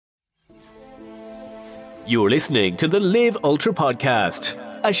You're listening to the Live Ultra Podcast,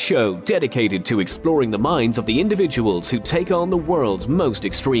 a show dedicated to exploring the minds of the individuals who take on the world's most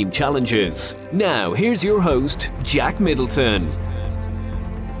extreme challenges. Now, here's your host, Jack Middleton.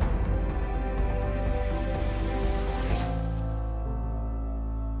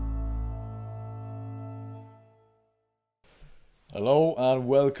 Hello and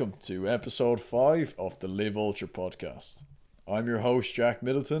welcome to episode 5 of the Live Ultra Podcast. I'm your host Jack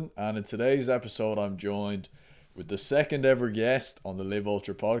Middleton, and in today's episode I'm joined with the second ever guest on the Live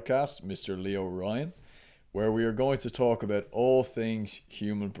Ultra Podcast, Mr. Leo Ryan, where we are going to talk about all things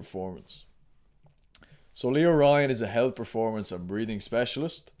human performance. So Leo Ryan is a health performance and breathing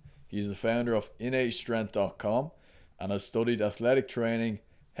specialist. He's the founder of innatestrength.com and has studied athletic training,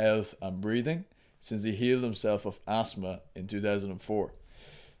 health and breathing since he healed himself of asthma in 2004.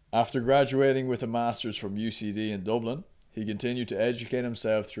 After graduating with a master's from UCD in Dublin, he continued to educate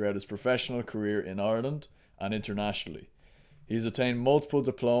himself throughout his professional career in Ireland and internationally. He's attained multiple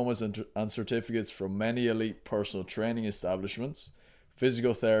diplomas and certificates from many elite personal training establishments,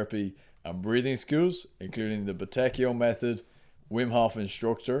 physical therapy and breathing schools, including the Buteyko Method, Wim Hof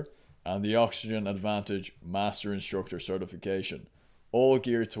Instructor, and the Oxygen Advantage Master Instructor certification, all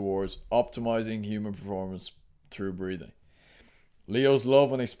geared towards optimizing human performance through breathing. Leo's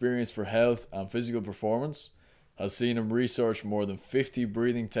love and experience for health and physical performance has seen him research more than 50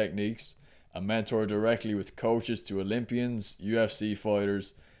 breathing techniques and mentor directly with coaches to Olympians, UFC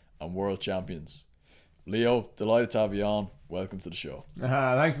Fighters, and world champions. Leo, delighted to have you on. Welcome to the show.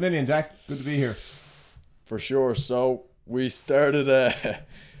 Thanks a million, Jack. Good to be here. For sure. So we started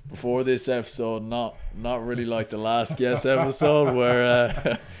before this episode, not really like the last guest episode,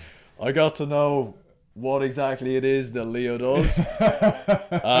 where I got to know what exactly it is that Leo does,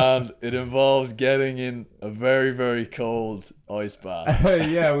 and it involved getting in a very, very cold ice bath.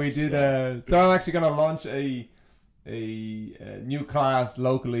 Yeah, we did. So I'm actually going to launch a new class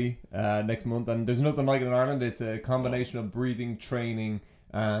locally next month, and there's nothing like it in Ireland. It's a combination of breathing training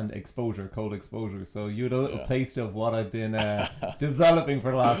and exposure, cold exposure. So you had a little taste of what I've been developing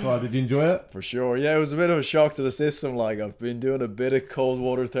for the last while. Did you enjoy it? For sure. Yeah, it was a bit of a shock to the system. Like, I've been doing a bit of cold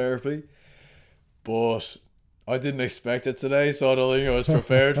water therapy, but I didn't expect it today, so I don't think I was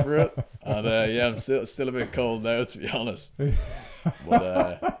prepared for it. And yeah, I'm still a bit cold now, to be honest.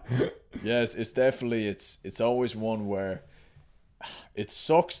 But yes, it's definitely it's always one where it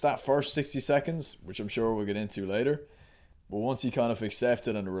sucks that first 60 seconds, which I'm sure we'll get into later. But once you kind of accept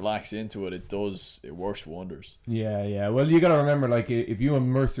it and relax into it, it works wonders. Yeah. Well, you got to remember, like, if you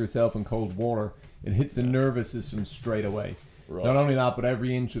immerse yourself in cold water, it hits the nervous system straight away. Right. Not only that, but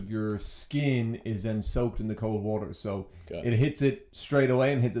every inch of your skin is then soaked in the cold water. So it hits it straight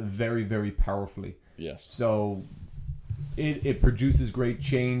away and hits it very, very powerfully. Yes. So it produces great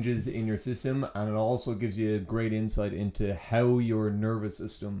changes in your system, and it also gives you a great insight into how your nervous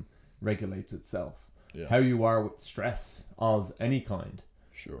system regulates itself. Yeah. How you are with stress of any kind.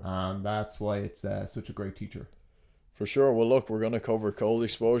 Sure. And that's why it's such a great teacher. For sure. Well, look, we're going to cover cold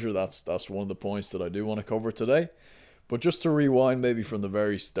exposure. That's one of the points that I do want to cover today. But just to rewind maybe from the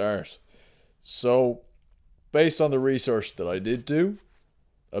very start. So, based on the research that I did do,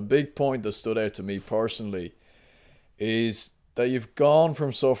 a big point that stood out to me personally is that you've gone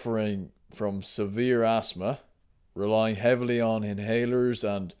from suffering from severe asthma, relying heavily on inhalers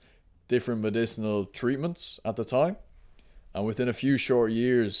and different medicinal treatments at the time, and within a few short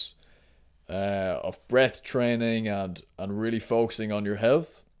years of breath training and really focusing on your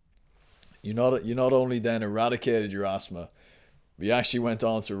health, you not only then eradicated your asthma, but you actually went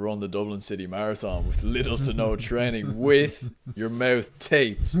on to run the Dublin City Marathon with little to no training, with your mouth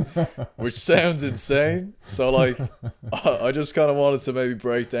taped, which sounds insane. So like, I just kind of wanted to maybe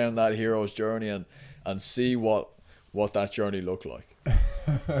break down that hero's journey and see what that journey looked like.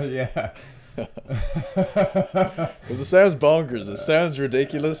 Yeah. Because it sounds bonkers. It sounds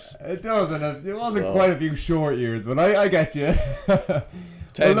ridiculous. It does, and it wasn't quite a few short years, but I get you.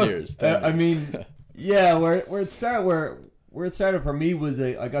 10 years. I mean, yeah, where it started for me was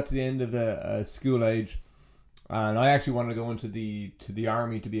I got to the end of the school age, and I actually wanted to go into the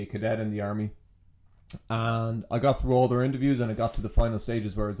army, to be a cadet in the army. And I got through all their interviews, and I got to the final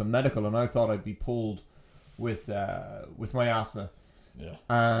stages where it was a medical, and I thought I'd be pulled with my asthma. Yeah.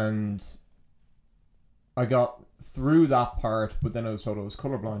 And I got through that part, but then I was told I was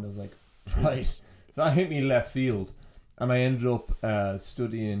colorblind. I was like, right. So that hit me left field, and I ended up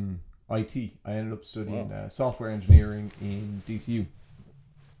studying IT. I ended up studying software engineering in DCU.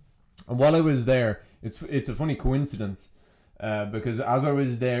 And while I was there, it's a funny coincidence, because as I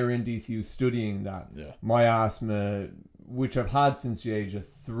was there in DCU studying that, my asthma, which I've had since the age of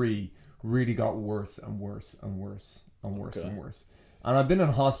 3, really got worse and worse and worse and worse and worse. And I've been in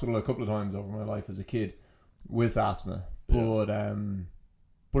hospital a couple of times over my life as a kid with asthma, but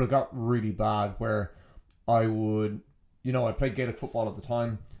it got really bad where I would, I played Gaelic football at the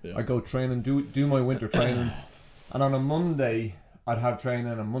time. Yeah. I'd go training, do my winter training, and on a Monday I'd have training.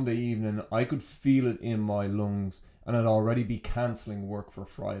 On Monday evening I could feel it in my lungs, and I'd already be cancelling work for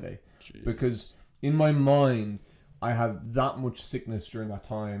Friday. Jeez. Because in my mind I had that much sickness during that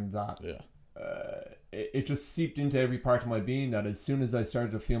time that it just seeped into every part of my being, that as soon as I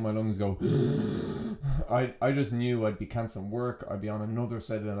started to feel my lungs go I just knew I'd be cancelling work. I'd be on another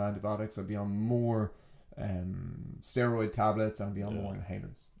set of antibiotics. I'd be on more steroid tablets, and I'd be on more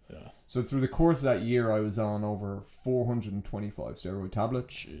inhalers. Yeah. So through the course of that year I was on over 425 steroid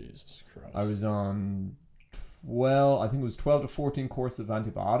tablets. Jesus Christ. I was on 12 to 14 courses of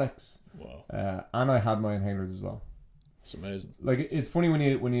antibiotics. Wow. And I had my inhalers as well. It's amazing. Like, it's funny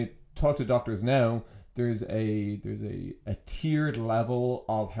when you talk to doctors now, there's a tiered level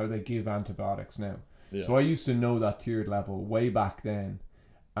of how they give antibiotics now. Yeah. So I used to know that tiered level way back then,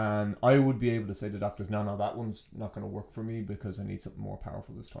 and I would be able to say to doctors, no, that one's not going to work for me because I need something more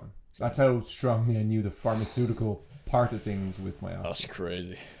powerful this time. That's how strongly I knew the pharmaceutical part of things with my asthma. That's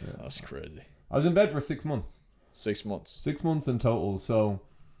crazy. Yeah. That's crazy. I was in bed for 6 months. 6 months. 6 months in total. So,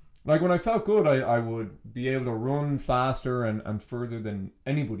 like, when I felt good, I would be able to run faster and further than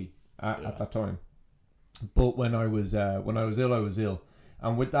anybody at that time. But when I was ill, I was ill.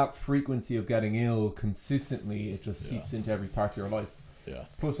 And with that frequency of getting ill consistently, it just seeps into every part of your life. Yeah.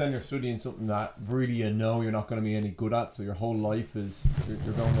 Plus, then you're studying something that really you're not going to be any good at. So your whole life is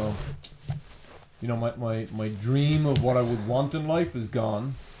you're going, well, my dream of what I would want in life is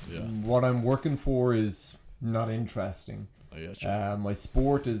gone. Yeah. What I'm working for is not interesting. I get you. My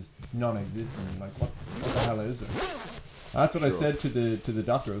sport is non-existent. Like, what the hell is it? That's what I said to the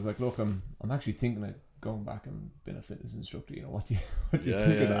doctor. I was like, look, I'm actually thinking of going back and being a fitness instructor. What do you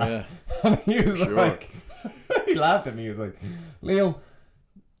think of that? Yeah. And he was like, he laughed at me. He was like, Leo,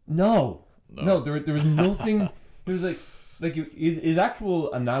 no, there was nothing. It was like his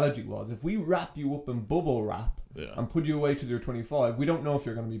actual analogy was, if we wrap you up in bubble wrap and put you away till you're 25, we don't know if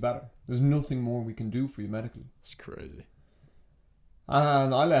you're going to be better. There's nothing more we can do for you medically. It's crazy.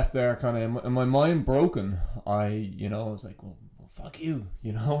 And I left there kind of in my mind broken. I was like, well, fuck you.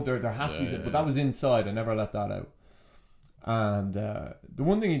 There has to be, but that was inside. I never let that out. And the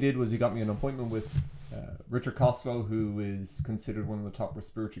one thing he did was he got me an appointment with Richard Costello, who is considered one of the top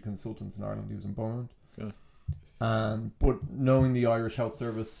respiratory consultants in Ireland. He was in Bond. Okay. But knowing the Irish Health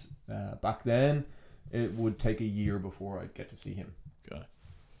Service back then, it would take a year before I'd get to see him. Okay.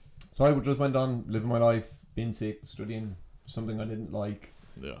 So I just went on living my life, being sick, studying something I didn't like,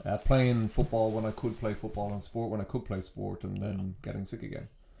 playing football when I could play football, and sport when I could play sport, and then getting sick again.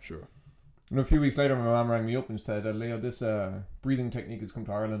 Sure. And a few weeks later, my mum rang me up and said, Leo, this breathing technique has come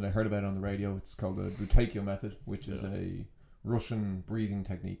to Ireland. I heard about it on the radio. It's called the Buteyko Method, which is a Russian breathing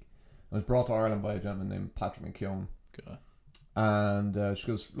technique. It was brought to Ireland by a gentleman named Patrick McKeown. Okay. And she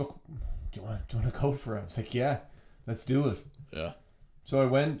goes, look, do you want to go for it? I was like, yeah, let's do it. Yeah. So I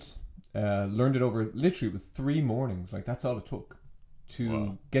went, learned it over literally with 3 mornings. Like, that's all it took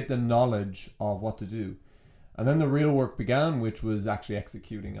to get the knowledge of what to do. And then the real work began, which was actually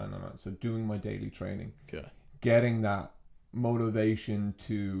executing on it. So doing my daily training. Okay. Getting that motivation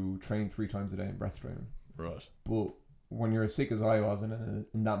to train 3 times a day in breath training. Right. But when you're as sick as I was and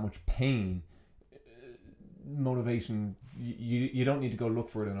in that much pain, motivation, you don't need to go look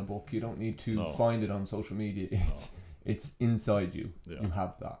for it in a book. You don't need to find it on social media. It's inside you. Yeah. You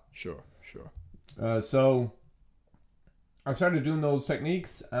have that. Sure. So I started doing those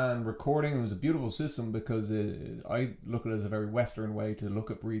techniques and recording. It was a beautiful system because I look at it as a very Western way to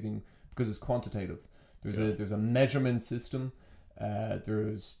look at breathing because it's quantitative. There's a measurement system.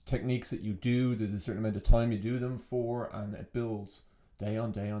 There's techniques that you do. There's a certain amount of time you do them for, and it builds day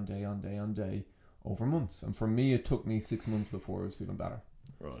on day on day on day on day over months. And for me, it took me 6 months before I was feeling better.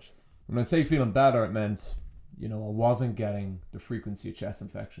 Right. When I say feeling better, it meant I wasn't getting the frequency of chest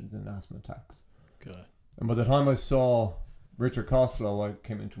infections and asthma attacks. Okay. And by the time I saw Richard Costello, I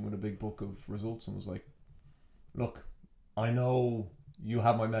came into him with a big book of results and was like, look, I know you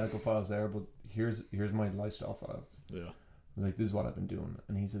have my medical files there, but here's my lifestyle files. Yeah. I was like, this is what I've been doing.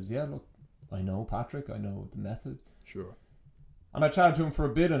 And he says, yeah, look, I know Patrick, I know the method. Sure. And I chatted to him for a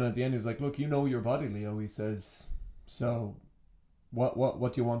bit, and at the end he was like, look, you know your body, Leo. He says, so what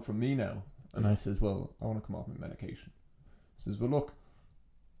do you want from me now? And I says, well, I want to come off my medication. He says, well, look.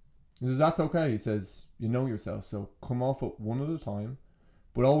 He says, that's okay. He says, you know yourself, so come off it one at a time,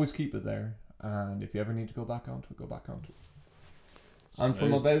 but always keep it there. And if you ever need to go back onto it, go back onto it. And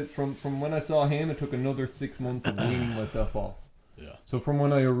from when I saw him, it took another 6 months of weaning myself off. Yeah. So from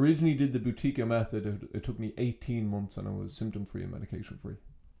when I originally did the Buteyko Method, it took me 18 months, and I was symptom free and medication free.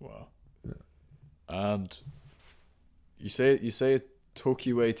 Wow. Yeah. And you say it took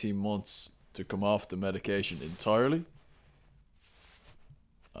you 18 months to come off the medication entirely,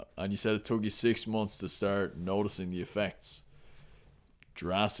 and you said it took you 6 months to start noticing the effects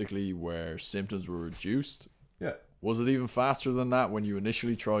drastically, where symptoms were reduced. Yeah. Was it even faster than that when you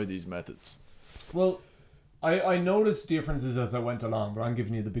initially tried these methods? Well, I noticed differences as I went along, but I'm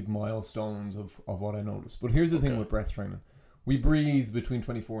giving you the big milestones of what I noticed. But here's the thing with breath training. We breathe between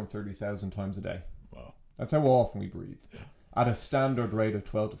 24 and 30,000 times a day. Wow. That's how often we breathe. Yeah. At a standard rate of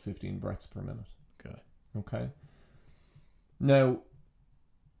 12 to 15 breaths per minute. Okay. Now,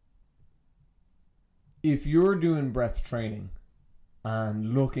 if you're doing breath training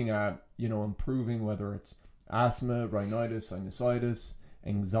and looking at, improving whether it's asthma, rhinitis, sinusitis,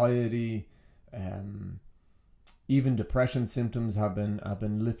 anxiety, even depression symptoms have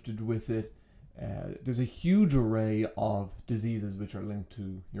been lifted with it. There's a huge array of diseases which are linked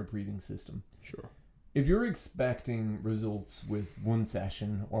to your breathing system. Sure. If you're expecting results with one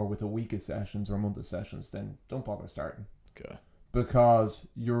session or with a week of sessions or a month of sessions, then don't bother starting. Okay. Because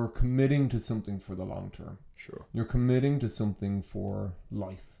you're committing to something for the long term. Sure. You're committing to something for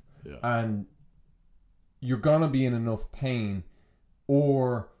life. Yeah. And you're going to be in enough pain,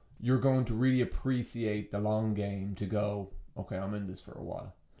 or you're going to really appreciate the long game to go, okay, I'm in this for a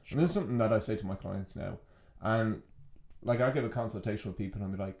while. Sure. And this is something that I say to my clients now. And I give a consultation with people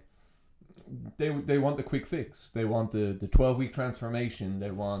and be like, they want the quick fix. They want the 12-week transformation. They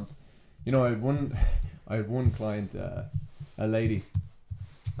want, I had one client, a lady,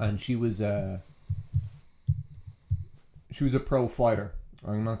 and she was a pro fighter.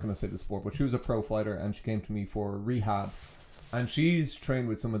 I'm not going to say the sport, but she was a pro fighter, and she came to me for rehab. And she's trained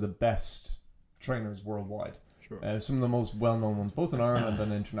with some of the best trainers worldwide. Sure. Some of the most well-known ones, both in Ireland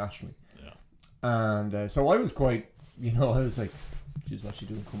and internationally. Yeah. And so I was quite, I was like, geez, what's she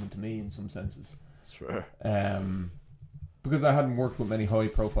doing coming to me in some senses? Sure. Because I hadn't worked with many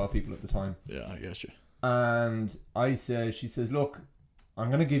high-profile people at the time. Yeah, I guess you. And she says, look, I'm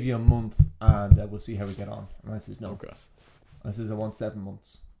going to give you a month and we'll see how we get on. And I said, no. Okay. I says, I want 7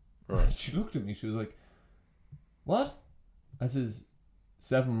 months. Right. She looked at me. She was like, what? I says,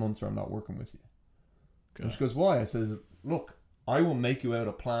 7 months or I'm not working with you. Okay. And she goes, why? I says, look, I will make you out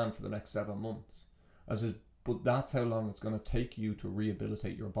a plan for the next 7 months. I says, but that's how long it's going to take you to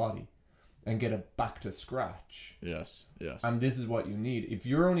rehabilitate your body and get it back to scratch. Yes. And this is what you need. If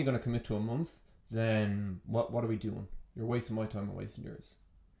you're only going to commit to a month, then what are we doing? You're wasting my time and wasting yours.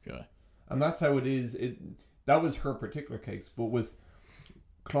 Okay. And that's how it is. That was her particular case. But with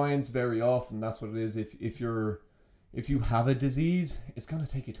clients, very often, that's what it is. If you have a disease, it's going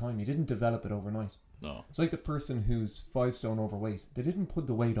to take you time. You didn't develop it overnight. No. It's like the person who's 5 stone overweight. They didn't put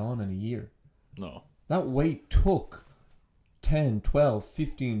the weight on in a year. No. That weight took 10, 12,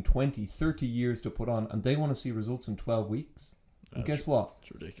 15, 20, 30 years to put on, and they want to see results in 12 weeks. And guess what?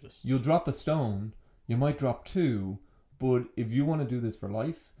 It's ridiculous. You'll drop a stone, you might drop 2, but if you want to do this for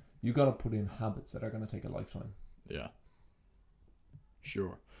life, you got to put in habits that are going to take a lifetime. Yeah.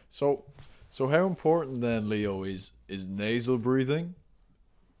 Sure. So how important then, Leo, is nasal breathing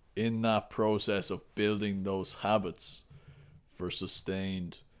in that process of building those habits for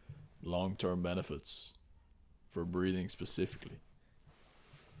sustained long-term benefits for breathing specifically?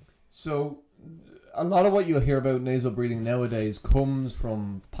 So a lot of what you'll hear about nasal breathing nowadays comes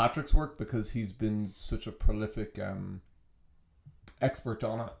from Patrick's work, because he's been such a prolific expert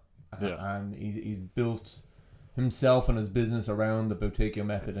on it. And he's built himself and his business around the Buteyko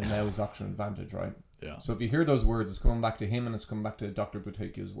Method and now his Oxygen Advantage, right? Yeah. So if you hear those words, it's coming back to him and it's coming back to Dr.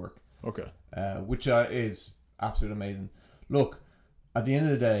 Buteyko's work. Okay. Which is absolutely amazing. Look, at the end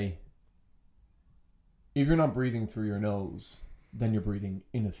of the day, if you're not breathing through your nose, then you're breathing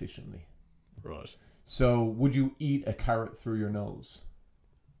inefficiently. Right. So would you eat a carrot through your nose?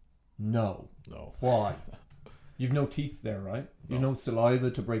 No. Why? You've no teeth there, right? You've no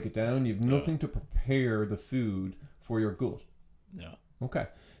saliva to break it down. You've nothing to prepare the food for your gut. Yeah. Okay.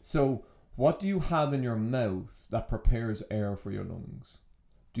 So what do you have in your mouth that prepares air for your lungs?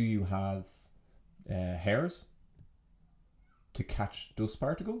 Do you have hairs to catch dust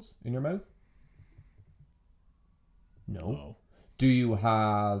particles in your mouth? No. Do you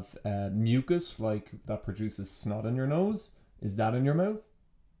have mucus that produces snot in your nose? Is that in your mouth?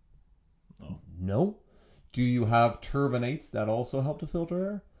 No. Do you have turbinates that also help to filter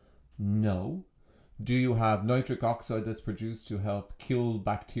air? No. Do you have nitric oxide that's produced to help kill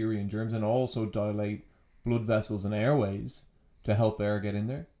bacteria and germs and also dilate blood vessels and airways? to help air get in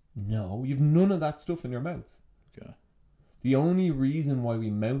there? No, you've none of that stuff in your mouth. Okay. The only reason why we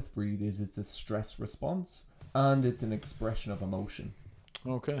mouth breathe is it's a stress response and it's an expression of emotion.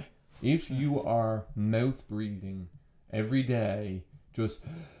 Okay. If you are mouth breathing every day, just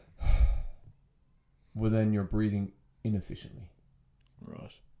well, then you're breathing inefficiently.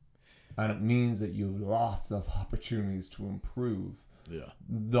 Right. And it means that you have lots of opportunities to improve Yeah.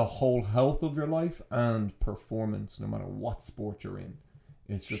 the whole health of your life and performance, no matter what sport you're in.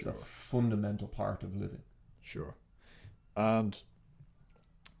 It's just a fundamental part of living. Sure. And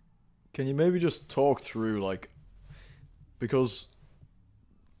can you maybe just talk through, like, because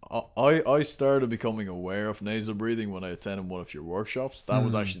I started becoming aware of nasal breathing when I attended one of your workshops. That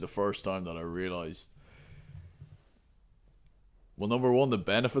was actually the first time that I realized, well, number one, the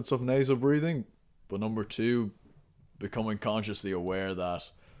benefits of nasal breathing, but number two, becoming consciously aware that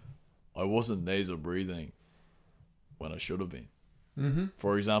I wasn't nasal breathing when I should have been. Mm-hmm.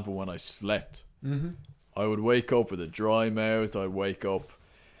 For example, when I slept, Mm-hmm. I would wake up with a dry mouth. I'd wake up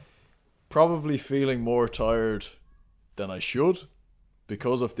probably feeling more tired than I should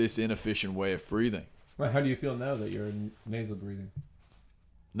because of this inefficient way of breathing. Well, how do you feel now that you're nasal breathing?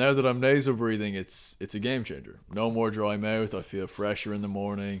 Now that I'm nasal breathing, it's a game changer. No more dry mouth. I feel fresher in the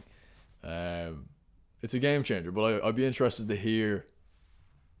morning. It's a game changer. But I'd be interested to hear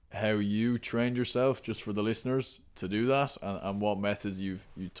how you trained yourself, just for the listeners, to do that, and what methods you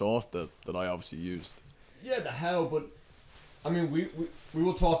taught that I obviously used. Yeah, the how, but I mean, we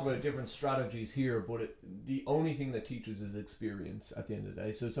will talk about different strategies here, but the only thing that teaches is experience at the end of the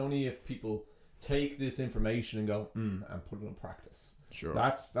day. So it's only if people take this information and go, and put it in practice. Sure.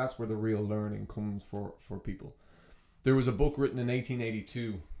 That's where the real learning comes for people. There was a book written in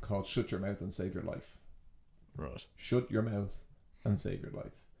 1882 called Shut Your Mouth and Save Your Life. Right. Shut your mouth and save your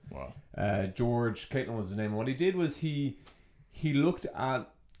life. Wow. George Catlin was his name. And what he did was he looked at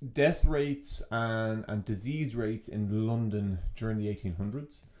death rates and disease rates in London during the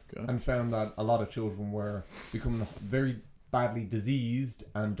 1800s, Okay. and found that a lot of children were becoming very badly diseased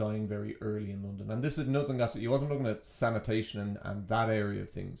and dying very early in London. And this is nothing that he wasn't looking at sanitation and that area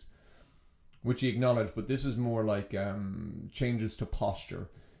of things, which he acknowledged, but this was more like changes to posture.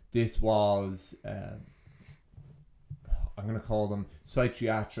 This was I'm going to call them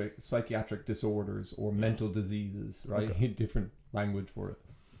psychiatric disorders or mental diseases, right? Okay. Different language for it.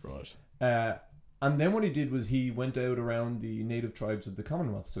 Right. And then what he did was he went out around the native tribes of the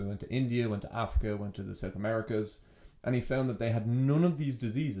Commonwealth. So he went to India, went to Africa, went to the South Americas, and he found that they had none of these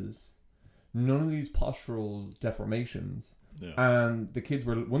diseases, none of these postural deformations. Yeah. And the kids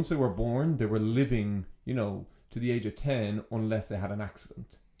were, once they were born, they were living, to the age of 10 unless they had an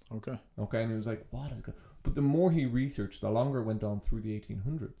accident. Okay. Okay, and he was like, what is going? But the more he researched, the longer it went on through the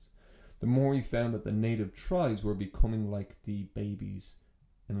 1800s, the more he found that the native tribes were becoming like the babies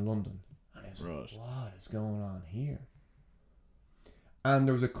in London. And he was like, what is going on here? And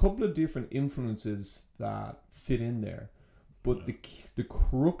there was a couple of different influences that fit in there. But the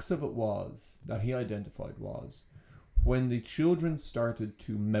crux of it was, that he identified, was when the children started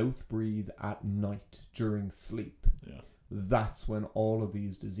to mouth breathe at night during sleep. Yeah. That's when all of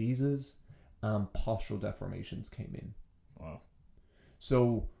these diseases and postural deformations came in. Wow.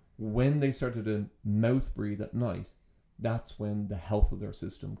 So when they started to mouth breathe at night, that's when the health of their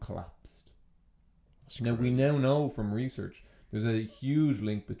system collapsed. Now, we now know from research there's a huge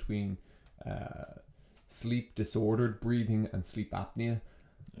link between sleep disordered breathing and sleep apnea.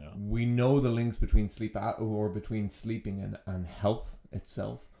 Yeah. We know the links between between sleeping and health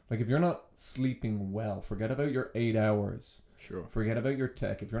itself. Like, if you're not sleeping well, forget about your 8 hours. Sure. Forget about your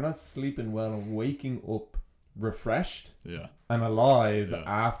tech. If you're not sleeping well and waking up refreshed and alive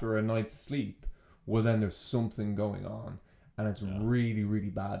after a night's sleep, well, then there's something going on, and it's really, really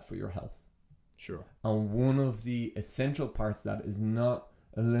bad for your health. Sure. And one of the essential parts of that is not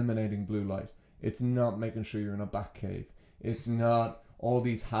eliminating blue light. It's not making sure you're in a back cave. It's not all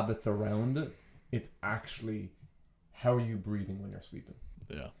these habits around it. It's actually, how are you breathing when you're sleeping?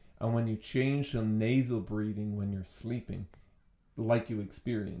 Yeah. And when you change to nasal breathing when you're sleeping, like you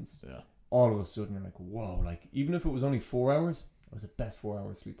experienced, all of a sudden you're like, whoa, like, even if it was only 4 hours, it was the best 4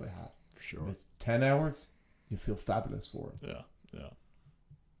 hours sleep I had. For sure. If it's 10 hours, you feel fabulous for it. Yeah, yeah.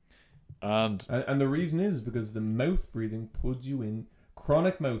 And the reason is because the mouth breathing puts you in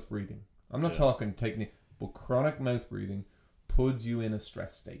chronic mouth breathing. I'm not talking technique, but chronic mouth breathing puts you in a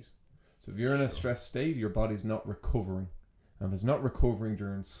stress state. So if you're in a stress state, your body's not recovering. And if it's not recovering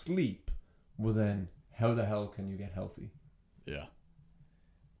during sleep, well then, how the hell can you get healthy? Yeah.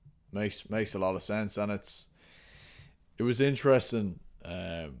 Makes a lot of sense. And it was interesting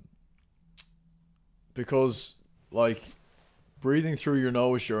because, like, breathing through your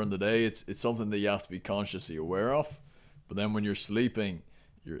nose during the day, it's something that you have to be consciously aware of. But then when you're sleeping,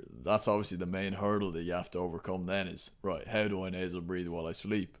 that's obviously the main hurdle that you have to overcome then is, right, how do I nasal breathe while I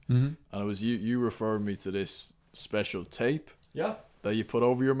sleep? And it was you referred me to this special tape that you put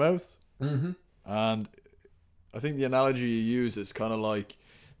over your mouth. And I think the analogy you use is kind of like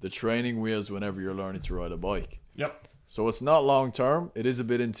the training wheels whenever you're learning to ride a bike. So it's not long term. It is a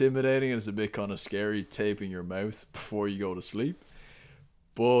bit intimidating and it's a bit kind of scary taping your mouth before you go to sleep.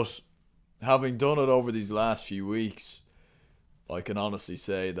 But having done it over these last few weeks, I can honestly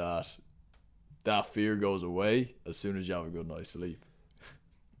say that fear goes away as soon as you have a good night's sleep.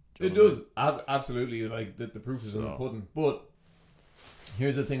 It does. Absolutely. Like the proof is in the pudding. But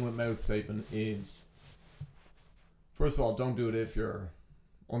here's the thing with mouth taping is, first of all, don't do it if you're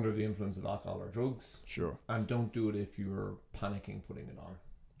under the influence of alcohol or drugs. Sure. And don't do it if you're panicking putting it on.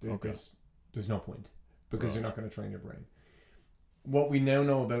 There's no point because you're not going to train your brain. What we now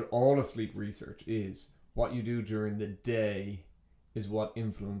know about all of sleep research is what you do during the day is what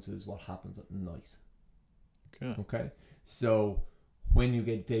influences what happens at night. Okay. So when you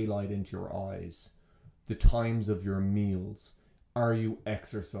get daylight into your eyes, the times of your meals, are you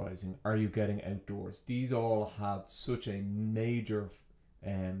exercising? Are you getting outdoors? These all have such a major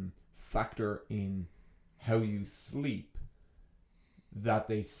factor in how you sleep that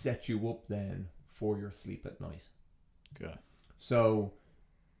they set you up then for your sleep at night. Okay. So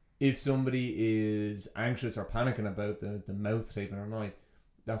if somebody is anxious or panicking about the mouth taping at night,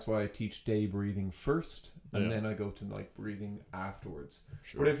 that's why I teach day breathing first and then I go to night breathing afterwards.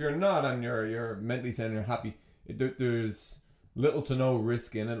 But if you're not and you're mentally sound and you're happy, there's little to no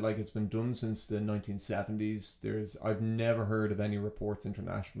risk in it. Like, it's been done since the 1970s. I've never heard of any reports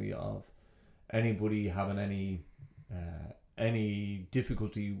internationally of anybody having any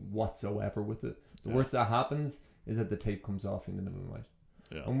difficulty whatsoever with it. The worst that happens is that the tape comes off in the middle of the night.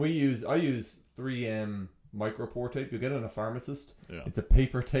 And I use 3M micropore tape. You get it in a pharmacist. It's a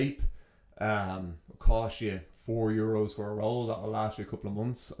paper tape. It costs you €4 for a roll. That'll last you a couple of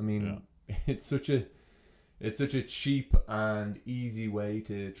months. I mean, it's such a cheap and easy way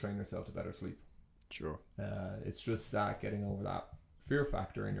to train yourself to better sleep. Sure. It's just that getting over that fear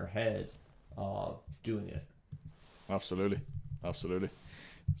factor in your head of doing it. Absolutely.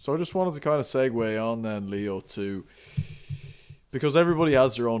 So I just wanted to kind of segue on then, Leo, to, because everybody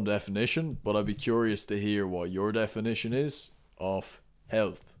has their own definition, but I'd be curious to hear what your definition is of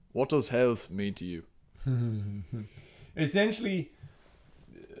health. What does health mean to you? Essentially,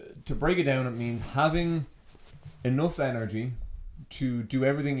 to break it down, it means having enough energy to do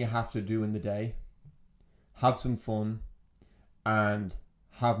everything you have to do in the day, have some fun, and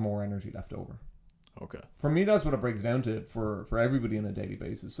have more energy left over. Okay. For me, that's what it breaks down to for everybody on a daily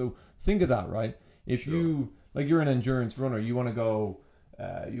basis. So think of that, right? If you're an endurance runner, you want to go,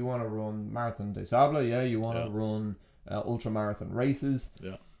 you want to run Marathon des Sables, you want to run ultra marathon races.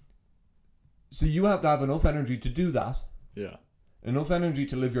 So you have to have enough energy to do that. Enough energy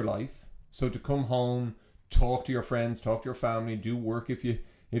to live your life. So to come home, talk to your friends, talk to your family, do work if you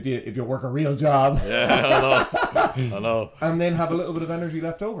work a real job. I know. And then have a little bit of energy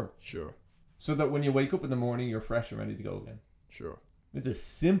left over. Sure. So that when you wake up in the morning, you're fresh and ready to go again. Sure. It's a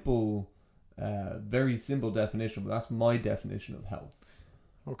simple, very simple definition, but that's my definition of health.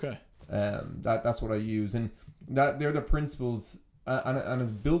 Okay. That's what I use, and that they're the principles, and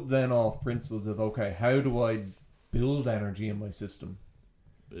it's built then off principles of, okay, how do I build energy in my system?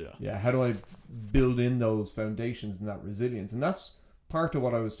 How do I build in those foundations and that resilience? And that's part of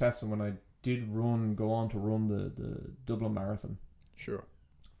what I was testing when I did go on to run the Dublin Marathon. Sure.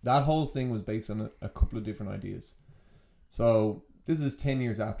 That whole thing was based on a couple of different ideas. So this is 10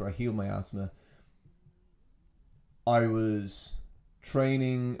 years after I healed my asthma. I was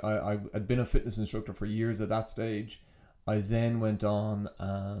training. I'd been a fitness instructor for years at that stage. I then went on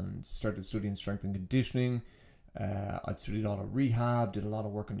and started studying strength and conditioning. I studied a lot of rehab, did a lot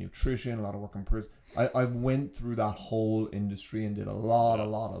of work on nutrition, a lot of work on I went through that whole industry and did a lot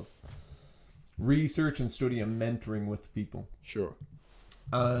of research and study and mentoring with people. Sure.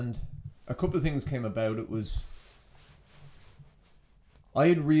 And a couple of things came about. It was, I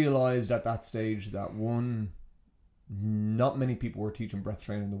had realized at that stage that one, not many people were teaching breath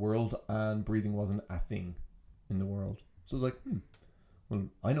training in the world, and breathing wasn't a thing in the world. So I was like, well,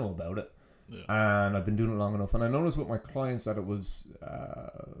 I know about it. And I've been doing it long enough. And I noticed with my clients that it was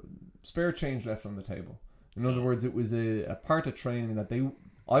spare change left on the table. In other words, it was a part of training that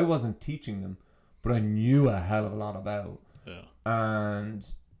I wasn't teaching them, but I knew a hell of a lot about. And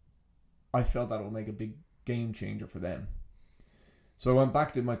I felt that it would make a big game changer for them. So I went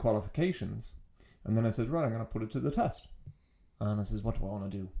back to my qualifications, and then I said, right, I'm going to put it to the test. And I says, what do I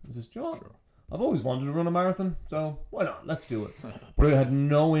want to do? I says, you know what? Sure. I've always wanted to run a marathon, so why not? Let's do it. But I had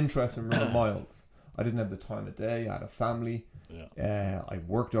no interest in running miles. I didn't have the time of day. I had a family. Yeah. I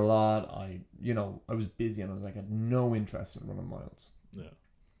worked a lot. I was busy, and I was like, I had no interest in running miles. Yeah.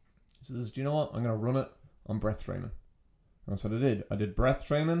 So this, do you know what? I'm going to run it on breath training. And that's what I did. I did breath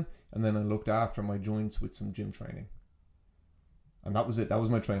training, and then I looked after my joints with some gym training. And that was it. That was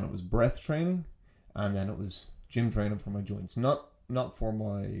my training. It was breath training, and then it was gym training for my joints. Not for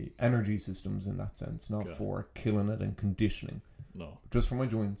my energy systems in that sense. Not for killing it and conditioning. No. Just for my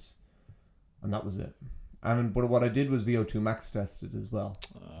joints. And that was it. But what I did was VO2 max tested as well.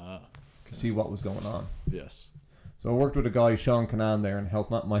 To see what was going on. Yes. So I worked with a guy, Sean Canan, there in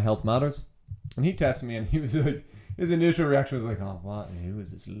My Health Matters. And he tested me, and he was like, his initial reaction was like, oh, what? Who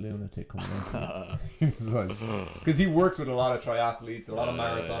is this lunatic coming in? He was like, because he works with a lot of triathletes, a lot of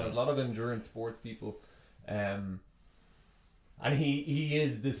marathoners, a lot of endurance sports people. And he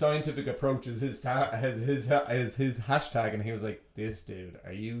is, the scientific approach is his hashtag, and he was like, this dude,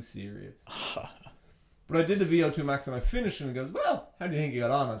 are you serious? But I did the VO2 max, and I finished, and he goes, well, how do you think you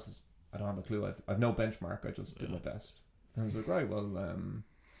got on? I says, I don't have a clue. I've no benchmark. I just did my best. And I was like, right, well,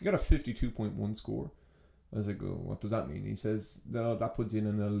 you got a 52.1 score. I was like, oh, what does that mean? He says, no, that puts you in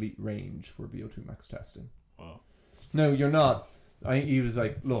an elite range for VO2 max testing. Wow. No, you're not. He was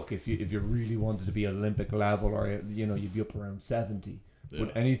like, look, if you really wanted to be Olympic level, or you'd be up around 70,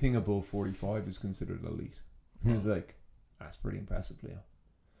 but anything above 45 is considered elite. He was like, that's pretty impressive, Leo.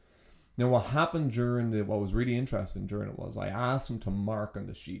 Now, what happened what was really interesting during it was I asked him to mark on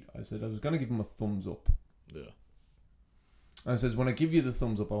the sheet. I said I was going to give him a thumbs up. Yeah. And I says, when I give you the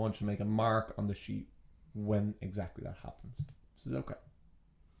thumbs up, I want you to make a mark on the sheet when exactly that happens. He says, okay.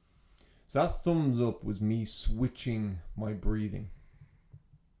 So that thumbs up was me switching my breathing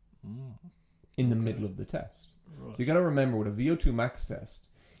in the middle of the test. Right. So you got to remember, with a VO2 max test,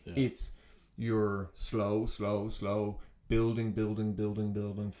 it's your slow,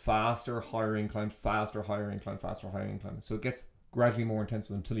 building, faster, higher incline, faster, higher incline, faster, higher incline. So it gets gradually more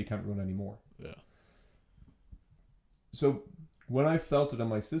intensive until you can't run anymore. Yeah. So when I felt it in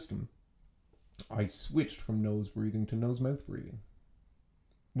my system, I switched from nose breathing to nose-mouth breathing,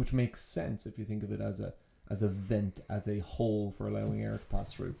 which makes sense if you think of it as a vent, as a hole for allowing air to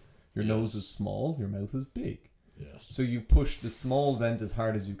pass through. Your nose is small, your mouth is big. Yes. So you push the small vent as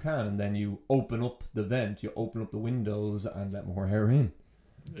hard as you can, and then you open up the vent, you open up the windows, and let more air in.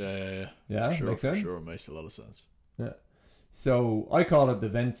 Yeah. Sure, makes sense. Sure, it makes a lot of sense. Yeah. So I call it the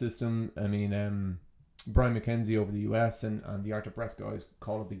vent system. I mean, Brian McKenzie over the US and the Art of Breath guys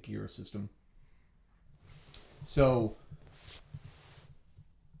call it the gear system. So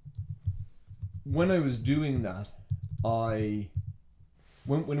when I was doing that,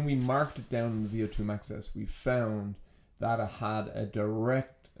 when we marked it down in the VO2 max test, we found that it had a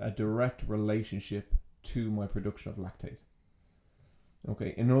direct relationship to my production of lactate.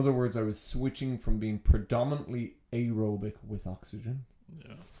 Okay, in other words, I was switching from being predominantly aerobic with oxygen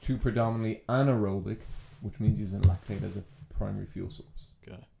to predominantly anaerobic, which means using lactate as a primary fuel source.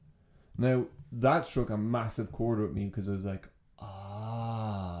 Okay. Now, that struck a massive chord with me, because I was like,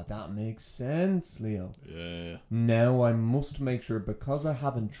 that makes sense, Leo. Yeah. Now I must make sure, because I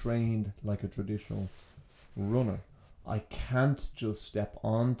haven't trained like a traditional runner, I can't just step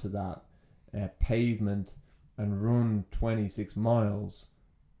onto that pavement and run 26 miles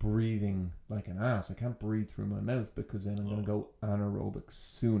breathing like an ass. I can't breathe through my mouth, because then I'm going to go anaerobic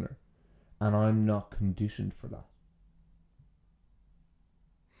sooner. And I'm not conditioned for that.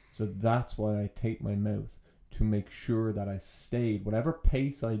 So that's why I tape my mouth, to make sure that I stayed, whatever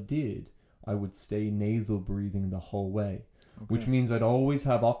pace I did, I would stay nasal breathing the whole way. Okay. Which means I'd always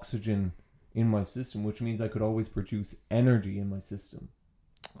have oxygen in my system, which means I could always produce energy in my system.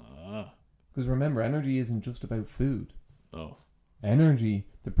 Because remember, energy isn't just about food. No. Energy,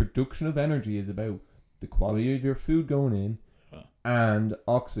 the production of energy, is about the quality of your food going in and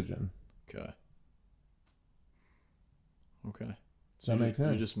oxygen. Okay. So that makes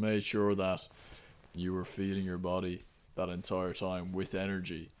sense. You just made sure that you were feeding your body that entire time with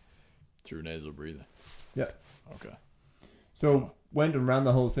energy through nasal breathing. Yeah. Okay. So went and ran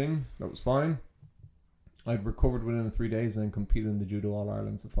the whole thing. That was fine. I'd recovered within 3 days and then competed in the Judo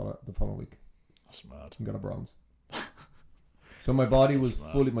All-Irelands the following week. That's mad. And got a bronze. So my body was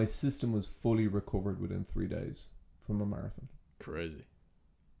my system was fully recovered within 3 days from a marathon. Crazy.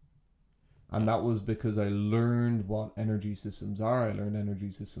 And that was because I learned what energy systems are. I learned energy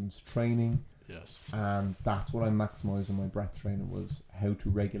systems training. Yes. And that's what I maximized in my breath training, was how to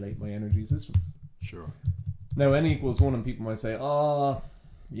regulate my energy systems. Sure. Now, N equals 1, and people might say,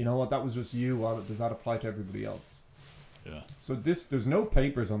 you know what, that was just you. Does that apply to everybody else? Yeah. So there's no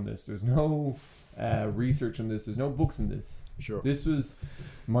papers on this. There's no research on this. There's no books on this. Sure. This was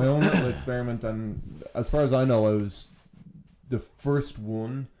my own little experiment, and as far as I know, I was the first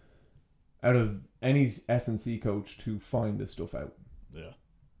one out of any S&C coach to find this stuff out. Yeah.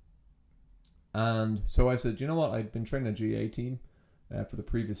 And so I said, you know what? I'd been training a GA team for the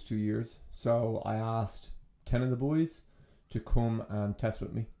previous 2 years. So I asked 10 of the boys to come and test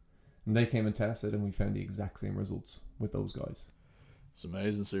with me. And they came and tested, and we found the exact same results with those guys. It's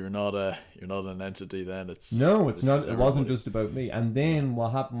amazing. So you're not an entity then. It's not. It wasn't everybody. just about me. And then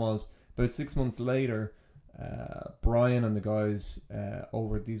what happened was about 6 months later, Brian and the guys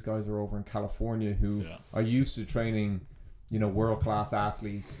these guys are over in California who are used to training, world class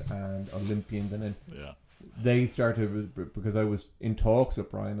athletes and Olympians, and then they started, because I was in talks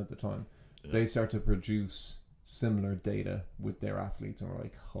with Brian at the time, they started to produce similar data with their athletes, and we're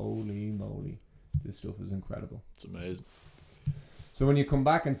like, holy moly, this stuff is incredible. It's amazing. So when you come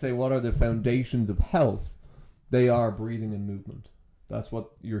back and say, what are the foundations of health? They are breathing and movement. That's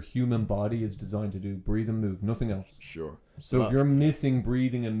what your human body is designed to do. Breathe and move, nothing else. Sure. So if you're missing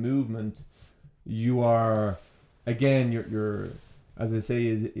breathing and movement, you are, again, you're as I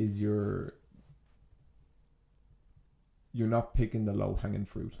say, you're not picking the low-hanging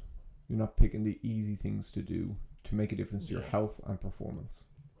fruit. You're not picking the easy things to do to make a difference to your health and performance.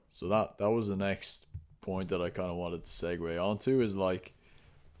 So that was the next point that I kind of wanted to segue onto, is like,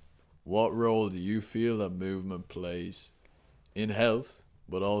 what role do you feel that movement plays in health,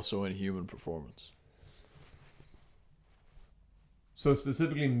 but also in human performance? So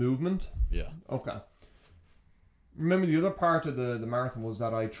specifically movement? Yeah. Okay. Remember, the other part of the marathon was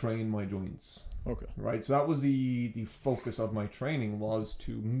that I trained my joints. Okay. Right, so that was the focus of my training, was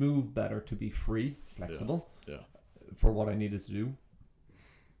to move better, to be free, flexible, for what I needed to do,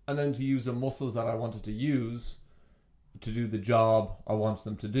 and then to use the muscles that I wanted to use to do the job I wanted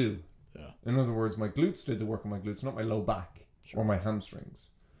them to do. Yeah. In other words, my glutes did the work on my glutes, not my low back or my hamstrings.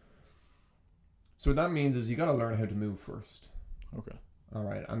 So what that means is you got to learn how to move first. Okay. All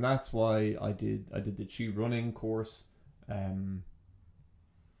right, and that's why I did the Chi running course.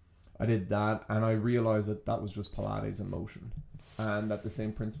 I did that, and I realized that was just Pilates in motion, and that the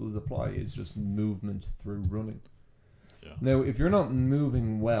same principles apply. Is just movement through running. Yeah. Now, if you're not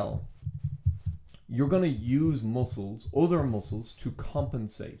moving well, you're going to use other muscles to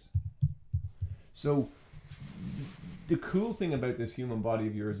compensate. So the cool thing about this human body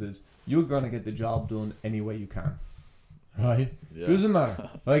of yours is you're going to get the job done any way you can. Right? Yeah. Doesn't matter.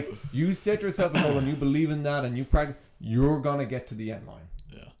 Like, you set yourself a goal and you believe in that and you practice, you're going to get to the end line.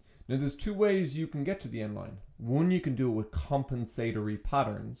 Yeah. Now, there's two ways you can get to the end line. One, you can do it with compensatory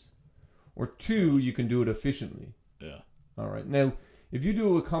patterns, or two, you can do it efficiently. Yeah. All right. Now, if you do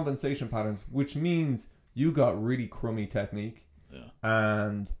it with compensation patterns, which means you got really crummy technique,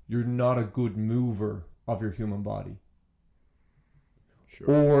 and you're not a good mover of your human body. Sure.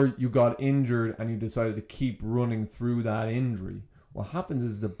 Or you got injured and you decided to keep running through that injury. What happens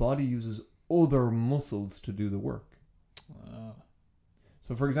is the body uses other muscles to do the work.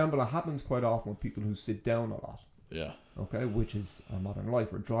 So, for example, it happens quite often with people who sit down a lot. Yeah. Okay, which is a modern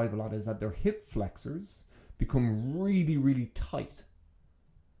life, or drive a lot, is that their hip flexors become really, really tight.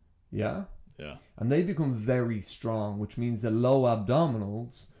 Yeah? Yeah. And they become very strong, which means the low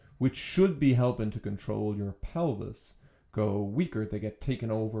abdominals, which should be helping to control your pelvis, go weaker. They get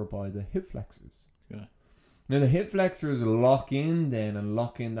taken over by the hip flexors. Yeah. Now the hip flexors lock in then and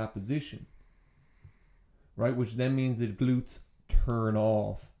lock in that position, right? Which then means the glutes turn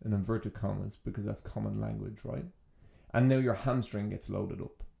off in inverted commas, because that's common language, right? And now your hamstring gets loaded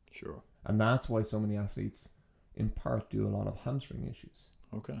up. Sure. And that's why so many athletes in part do a lot of hamstring issues.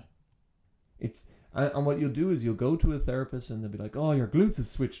 Okay. And what you'll do is you'll go to a therapist and they'll be like, oh, your glutes have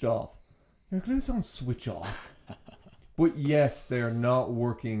switched off. Your glutes don't switch off. But yes, they're not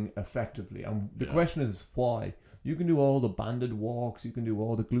working effectively. And the question is why? You can do all the banded walks, you can do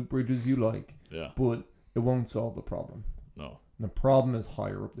all the glute bridges you like, but it won't solve the problem. No. And the problem is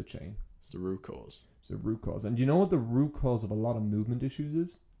higher up the chain. It's the root cause. It's the root cause. And do you know what the root cause of a lot of movement issues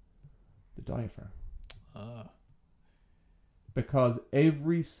is? The diaphragm. Because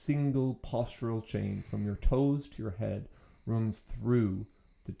every single postural chain from your toes to your head runs through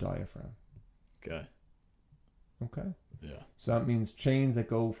the diaphragm. Okay. Yeah. So that means chains that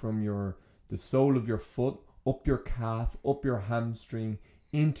go from the sole of your foot, up your calf, up your hamstring,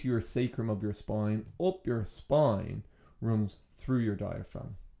 into your sacrum of your spine, up your spine, runs through your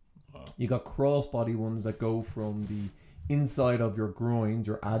diaphragm. Wow. You got crossbody ones that go from the inside of your groins,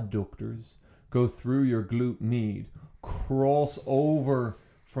 your adductors, go through your glute med, cross over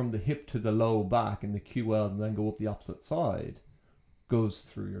from the hip to the low back in the QL and then go up the opposite side goes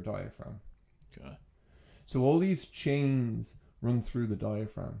through your diaphragm. Okay. So all these chains run through the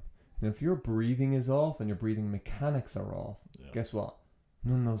diaphragm. Now, if your breathing is off and your breathing mechanics are off, guess what?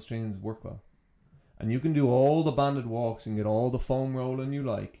 None of those chains work well. And you can do all the banded walks and get all the foam rolling you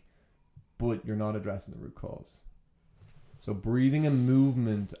like, but you're not addressing the root cause. So breathing and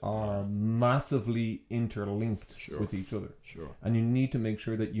movement are massively interlinked with each other. Sure. And you need to make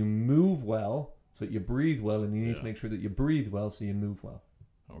sure that you move well so that you breathe well, and you need to make sure that you breathe well so you move well.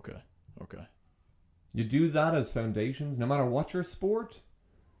 Okay. You do that as foundations, no matter what your sport,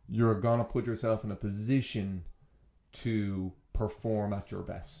 you're going to put yourself in a position to perform at your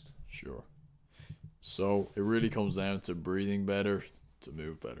best. Sure. So it really comes down to breathing better to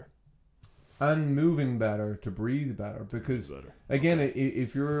move better. And moving better to breathe better. Because, again,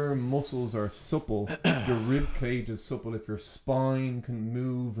 if your muscles are supple, if your rib cage is supple, if your spine can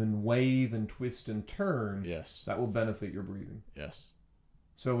move and wave and twist and turn, that will benefit your breathing. Yes.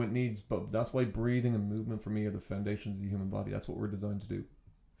 So it needs both. That's why breathing and movement for me are the foundations of the human body. That's what we're designed to do.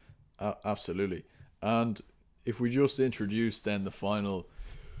 Absolutely. And if we just introduce then the final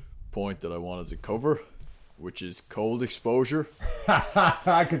point that I wanted to cover, which is cold exposure.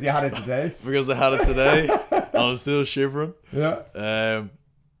 Because you had it today. Because I had it today. And I'm still shivering. Yeah.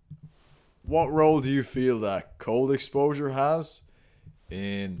 What role do you feel that cold exposure has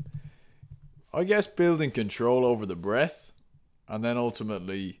in, I guess, building control over the breath, and then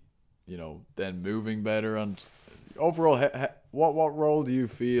ultimately, then moving better? And overall, what role do you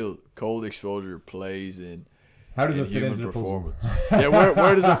feel cold exposure plays in how does it fit into the performance?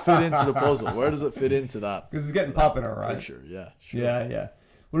 Where does it fit into the puzzle? Where does it fit into that? Because it's getting popular, right? Picture. Yeah, sure. Yeah.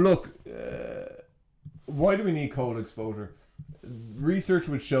 Well, look, why do we need cold exposure? Research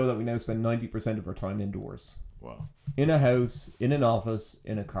would show that we now spend 90% of our time indoors. Wow. In a house, in an office,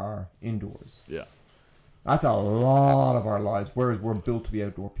 in a car, indoors. Yeah. That's a lot of our lives, whereas we're built to be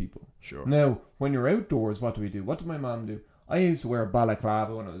outdoor people. Sure. Now, when you're outdoors, what do we do? What did my mom do? I used to wear a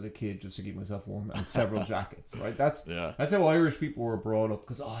balaclava when I was a kid just to keep myself warm, and several jackets, right? That's how Irish people were brought up,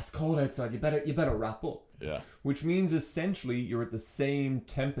 because it's cold outside, you better wrap up. Yeah. Which means essentially you're at the same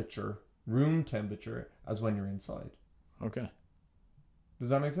temperature, room temperature, as when you're inside. Okay. Does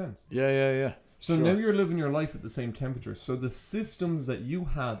that make sense? Yeah. So now you're living your life at the same temperature. So the systems that you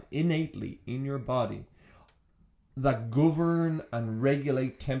have innately in your body that govern and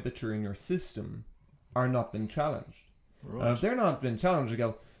regulate temperature in your system are not been challenged. Right. And if they're not been challenged, you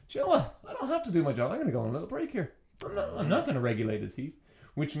go, do you know what? I don't have to do my job. I'm going to go on a little break here. I'm not going to regulate his heat.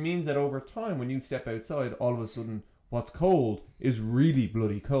 Which means that over time, when you step outside, all of a sudden, what's cold is really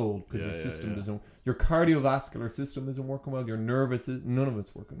bloody cold, because your system doesn't. Your cardiovascular system isn't working well. Your nervous, none of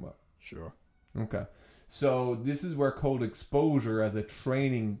it's working well. Sure. Okay. So this is where cold exposure as a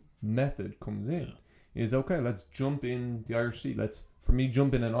training method comes in. Is okay. Let's jump in the Irish Sea. Let's, for me,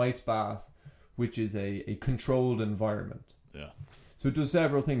 jump in an ice bath, which is a controlled environment. Yeah. So it does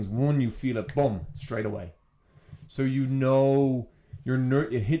several things. One, you feel it, boom, straight away. So you know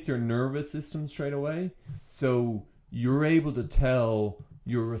it hits your nervous system straight away. So you're able to tell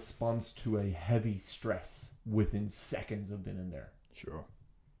your response to a heavy stress within seconds of being in there. Sure.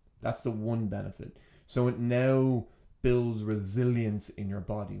 That's the one benefit. So it now builds resilience in your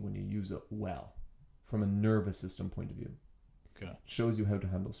body when you use it well, from a nervous system point of view. Okay. Shows you how to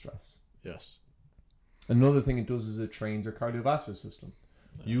handle stress. Yes. Another thing it does is it trains your cardiovascular system.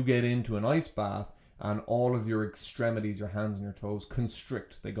 Yeah. You get into an ice bath and all of your extremities, your hands and your toes,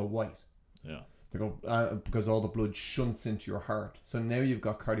 constrict. They go white. Yeah. They go because all the blood shunts into your heart. So now you've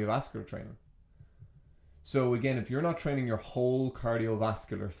got cardiovascular training. So again, if you're not training your whole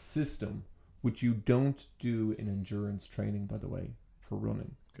cardiovascular system, which you don't do in endurance training, by the way, for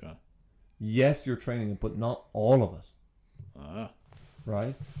running. Okay. Yes, you're training it, but not all of it.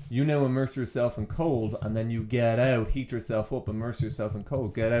 Right? You now immerse yourself in cold, and then you get out, heat yourself up, immerse yourself in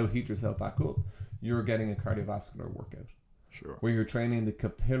cold, get out, heat yourself back up. You're getting a cardiovascular workout. Sure. Where you're training the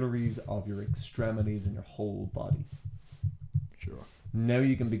capillaries of your extremities and your whole body. Sure. Now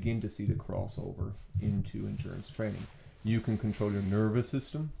you can begin to see the crossover into endurance training. You can control your nervous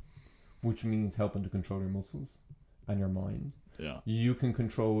system, which means helping to control your muscles and your mind. Yeah. You can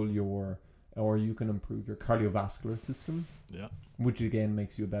control you can improve your cardiovascular system. Yeah. Which again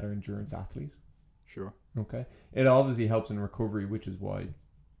makes you a better endurance athlete. Sure. Okay. It obviously helps in recovery, which is why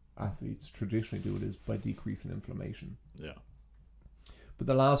athletes traditionally do it, is by decreasing inflammation. Yeah. But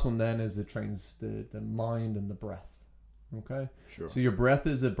the last one then is it trains the mind and the breath. Okay. Sure. So your breath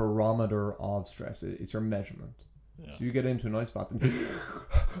is a barometer of stress. It's your measurement. Yeah. So you get into an ice bath and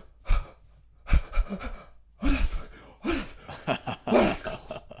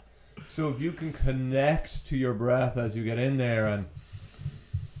So if you can connect to your breath as you get in there and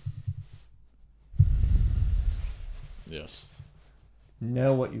yes.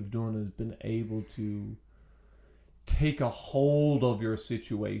 Now what you've done is been able to take a hold of your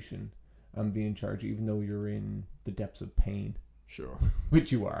situation and be in charge, even though you're in the depths of pain. Sure.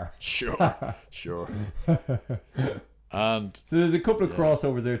 Which you are. Sure. Sure. And so there's a couple of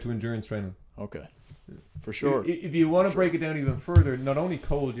crossovers there to endurance training. Okay. For sure. If you want to break it down even further, not only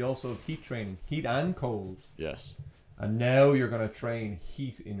cold, you also have heat training. Heat and cold. Yes. And now you're going to train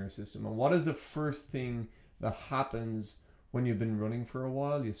heat in your system. And what is the first thing that happens when you've been running for a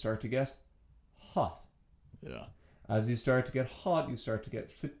while? You start to get hot. Yeah. As you start to get hot, you start to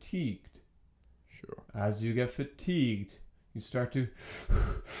get fatigued. Sure. As you get fatigued, you start to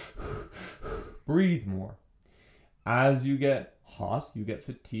breathe more. As you get hot, you get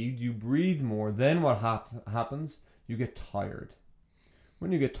fatigued, you breathe more. Then what happens? You get tired.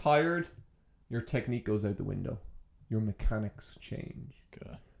 When you get tired, your technique goes out the window. Your mechanics change.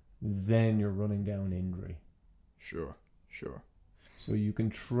 Okay. Then you're running down injury. Sure. Sure. So you can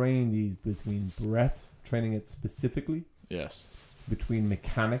train these between breath, training it specifically. Yes. Between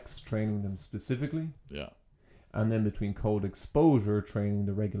mechanics, training them specifically. Yeah. And then between cold exposure, training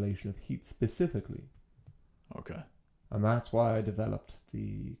the regulation of heat specifically. Okay. And that's why I developed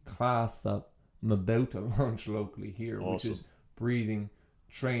the class that I'm about to launch locally here, Awesome. which is breathing,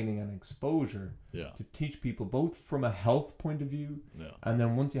 training, and exposure. Yeah. To teach people both from a health point of view, and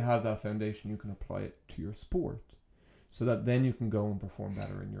then once you have that foundation, you can apply it to your sport, so that then you can go and perform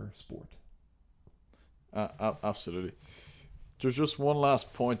better in your sport. Absolutely. There's just one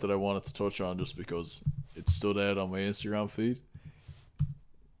last point that I wanted to touch on, just because it stood out on my Instagram feed.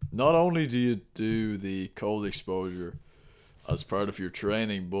 Not only do you do the cold exposure as part of your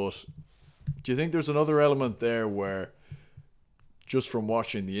training, but do you think there's another element there where, just from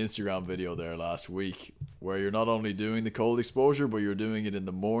watching the Instagram video there last week, where you're not only doing the cold exposure, but you're doing it in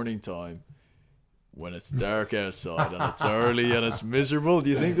the morning time when it's dark outside and it's early and it's miserable? Do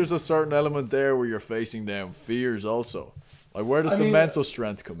you think there's a certain element there where you're facing down fears also? Like, where does the mental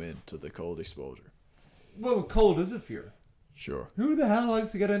strength come in to the cold exposure? Well, cold is a fear. Sure. Who the hell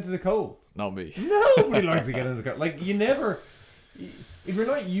likes to get into the cold? Not me. Nobody likes to get into the cold. Like, you never, if you're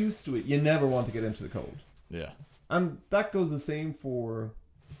not used to it, you never want to get into the cold. Yeah. And that goes the same for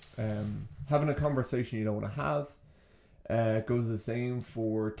having a conversation you don't want to have. It goes the same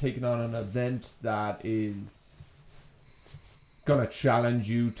for taking on an event that is going to challenge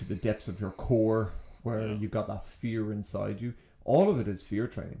you to the depths of your core, where you got that fear inside you. All of it is fear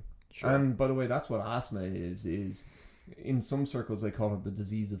training. Sure. And by the way, that's what asthma is in some circles they call it the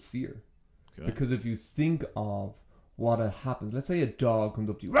disease of fear. Okay. Because if you think of what happens, let's say a dog comes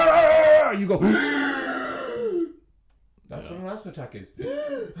up to you, you go, that's what an asthma attack is.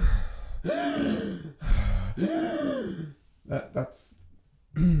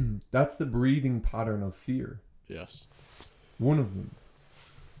 That's the breathing pattern of fear. Yes. One of them.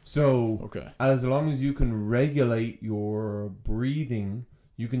 So as long as you can regulate your breathing,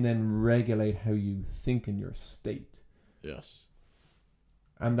 you can then regulate how you think in your state. Yes.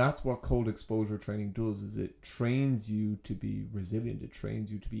 And that's what cold exposure training does, is it trains you to be resilient. It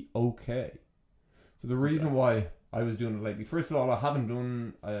trains you to be okay. So the reason why I was doing it lately, first of all, I haven't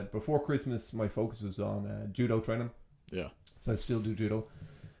done, before Christmas, my focus was on judo training. Yeah. So I still do judo.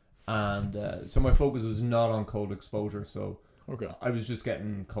 And so my focus was not on cold exposure. So I was just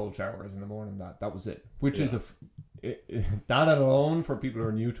getting cold showers in the morning. That was it. Which is that alone, for people who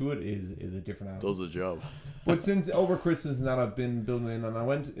are new to it, is a different animal. Does the job. But since over Christmas and that, I've been building in, and I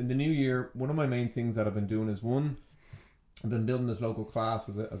went in the new year. One of my main things that I've been doing is, one, I've been building this local class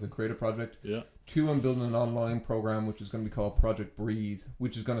as a creative project. Yeah. Two, I'm building an online program which is going to be called Project Breathe,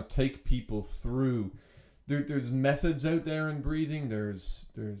 which is going to take people through. There's methods out there in breathing. There's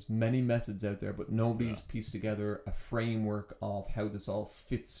many methods out there, but nobody's pieced together a framework of how this all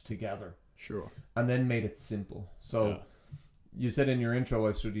fits together. Sure. And then made it simple. So you said in your intro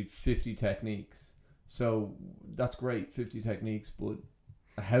I studied 50 techniques. So that's great, 50 techniques, but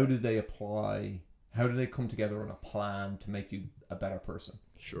how do they apply? How do they come together on a plan to make you a better person?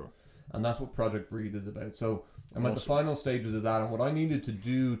 Sure. And that's what Project Breathe is about. So I'm at the final stages of that, and what I needed to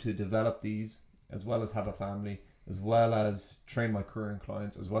do to develop these, as well as have a family, as well as train my current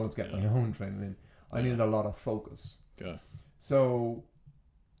clients, as well as get my own training in, I needed a lot of focus. Okay. So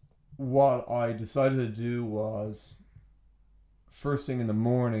what I decided to do was, first thing in the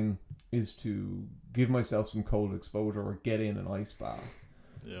morning is to give myself some cold exposure or get in an ice bath.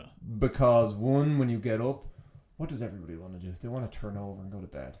 Yeah. Because one, when you get up, what does everybody want to do? They want to turn over and go to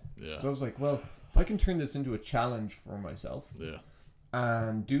bed. Yeah. So I was like, well, if I can turn this into a challenge for myself,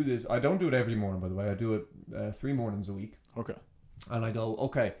 and do this. I don't do it every morning, by the way. I do it 3 mornings a week. Okay. And I go,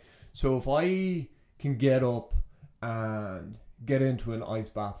 okay, so if I can get up and get into an ice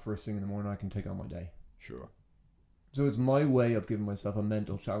bath first thing in the morning, I can take on my day. Sure. So it's my way of giving myself a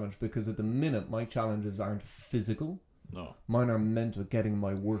mental challenge, because at the minute my challenges aren't physical. No. Mine are mental, getting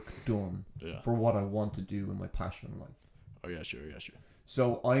my work done for what I want to do and my passion in life. Oh, yeah, sure.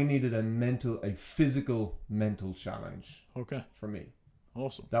 So I needed a physical mental challenge. Okay. For me.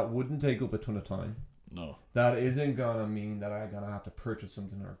 Awesome. That wouldn't take up a ton of time. No. That isn't gonna mean that I'm gonna have to purchase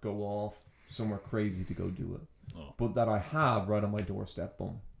something or go off somewhere crazy to go do it. No. But that I have right on my doorstep,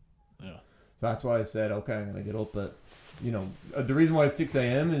 boom. Yeah. So that's why I said, okay, I'm gonna get up at, the reason why it's 6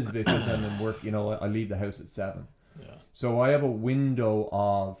 a.m. is because I'm in work. I leave the house at 7. Yeah. So I have a window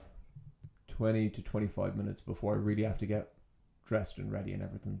of 20 to 25 minutes before I really have to get dressed and ready and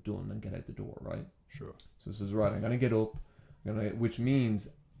everything done and get out the door, right? Sure. So this is right. I'm gonna get up, which means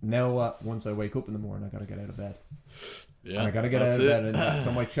now once I wake up in the morning, I gotta get out of bed. Yeah. And I gotta get out of bed. And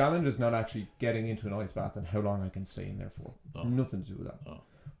so my challenge is not actually getting into an ice bath and how long I can stay in there for. No. Nothing to do with that. No.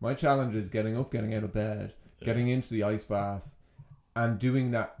 My challenge is getting up, getting out of bed, getting into the ice bath, and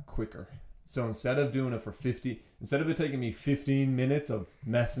doing that quicker. So instead of it taking me 15 minutes of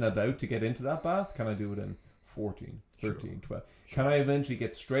messing about to get into that bath, can I do it in 14, 13, 12? Can I eventually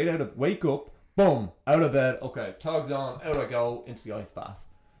get straight wake up, boom, out of bed, okay, togs on, out I go, into the ice bath.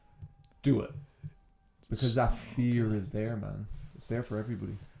 Do it. Because that fear is there, man. It's there for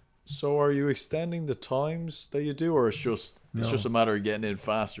everybody. So are you extending the times that you do, or it's just a matter of getting in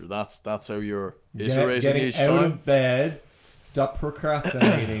faster? That's how you're iterating each time? Getting out of bed, stop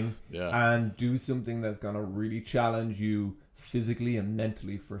procrastinating, yeah, and do something that's going to really challenge you physically and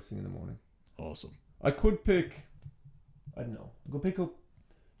mentally first thing in the morning. Awesome. I could pick, I don't know,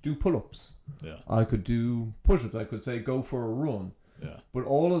 do pull-ups. Yeah. I could do push-ups. I could say go for a run. Yeah. But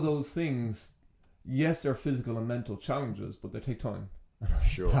all of those things, yes, they're physical and mental challenges, but they take time.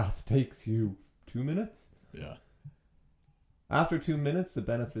 Sure. That takes you 2 minutes. Yeah. After 2 minutes, the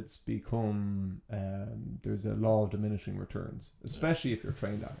benefits become, there's a law of diminishing returns, especially if you're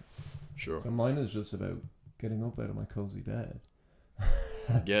trained at it. Sure. So mine is just about getting up out of my cozy bed.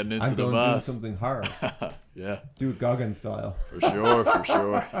 Getting into I'm the going bath. to do something hard. Yeah. Do it Goggin style. For sure.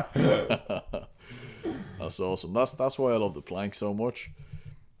 That's awesome. That's why I love the plank so much,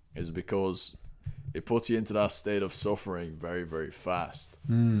 is because it puts you into that state of suffering very, very fast.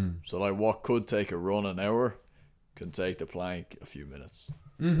 So like what could take a run an hour can take the plank a few minutes.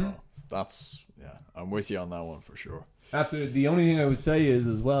 So that's, I'm with you on that one for sure. Absolutely. The only thing I would say is,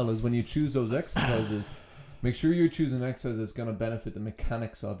 as well, is when you choose those exercises, make sure you're choosing an exercise that's going to benefit the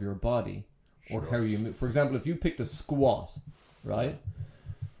mechanics of your body or how you move. For example, if you picked a squat, right?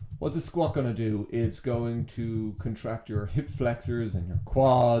 What the squat going to do is going to contract your hip flexors and your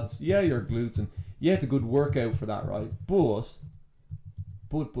quads, your glutes, and it's a good workout for that, right? But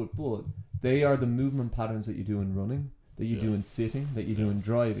they are the movement patterns that you do in running, that you do in sitting, that you do in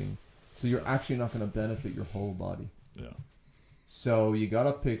driving. So you're actually not going to benefit your whole body. Yeah. So you got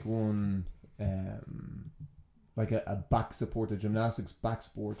to pick one, like a back support, a gymnastics back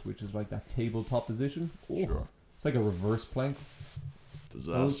support, which is like that tabletop position. Sure. It's like a reverse plank.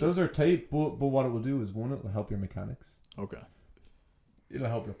 Disaster. Those are tape, but what it will do is, one, it'll help your mechanics. Okay. It'll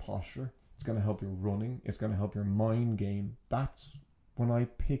help your posture. It's going to help your running. It's going to help your mind game. That's when I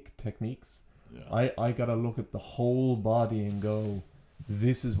pick techniques. Yeah. I got to look at the whole body and go,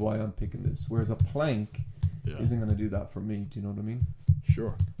 this is why I'm picking this. Whereas a plank isn't going to do that for me. Do you know what I mean?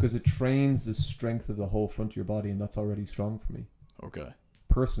 Sure. Because it trains the strength of the whole front of your body, and that's already strong for me. Okay.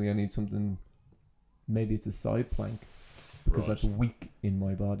 Personally, I need something, maybe it's a side plank, because that's weak in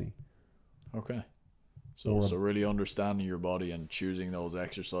my body. Okay. So really understanding your body and choosing those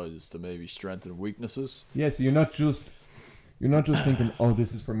exercises to maybe strengthen weaknesses. Yeah, so you're not just thinking, oh,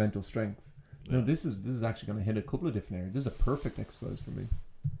 this is for mental strength. No, this is actually going to hit a couple of different areas. This is a perfect exercise for me.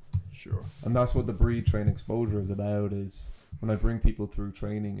 Sure. And that's what the Breathe Train Exposure is about, is when I bring people through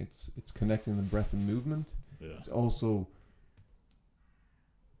training, it's connecting them breath and movement. Yeah. It's also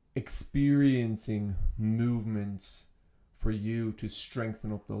experiencing movements for you to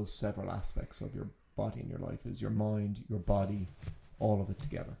strengthen up those several aspects of your body and your life, is your mind, your body, all of it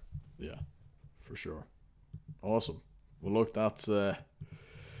together. Yeah, for sure. Awesome. Well, look, that's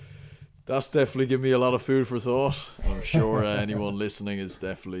definitely given me a lot of food for thought. I'm sure anyone listening has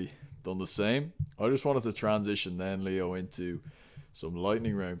definitely done the same. I just wanted to transition then, Leo, into some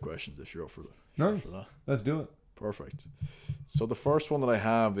lightning round questions, if you're up for that. Nice. Let's do it. Perfect. So the first one that I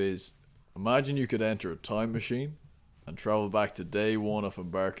have is, imagine you could enter a time machine and travel back to day one of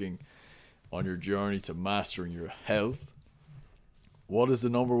embarking on your journey to mastering your health. What is the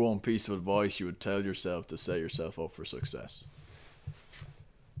number one piece of advice you would tell yourself to set yourself up for success?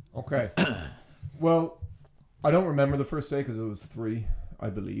 Okay. Well, I don't remember the first day because it was 3, I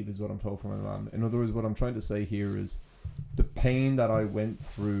believe, is what I'm told from my mom. In other words, what I'm trying to say here is the pain that I went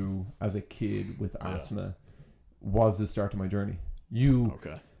through as a kid with asthma was the start of my journey.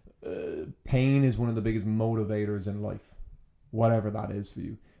 Pain is one of the biggest motivators in life, whatever that is for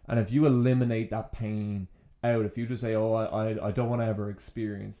you. And if you eliminate that pain out, if you just say, oh, I don't want to ever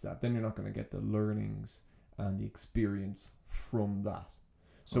experience that, then you're not going to get the learnings and the experience from that.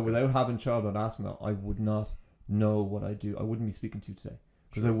 So without having childhood asthma, I would not know what I do. I wouldn't be speaking to you today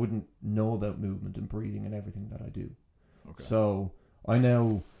because I wouldn't know about movement and breathing and everything that I do. So I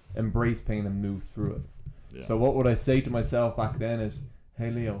now embrace pain and move through it. So what would I say to myself back then is, hey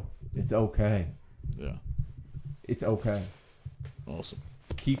Leo, it's okay. It's okay. Awesome.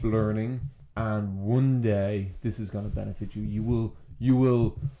 Keep learning, and one day this is going to benefit you. You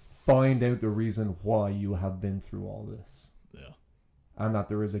will find out the reason why you have been through all this. And that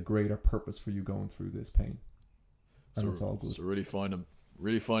there is a greater purpose for you going through this pain. And it's all good. So really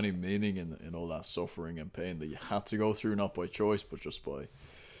finding meaning in all that suffering and pain that you had to go through, not by choice, but just by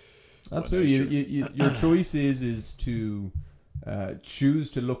absolutely. Your choice is to choose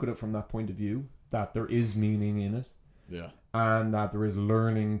to look at it from that point of view, that there is meaning in it, and that there is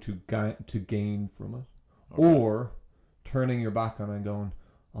learning to gain from it, or turning your back on it and going,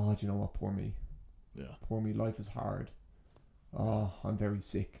 oh, do you know what, poor me, poor me, life is hard, oh, I'm very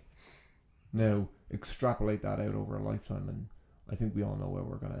sick. Now extrapolate that out over a lifetime, and I think we all know where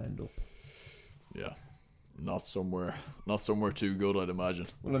we're going to end up. Not somewhere too good, I'd imagine.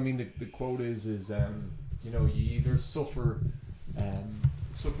 Well, I mean, the quote is you either suffer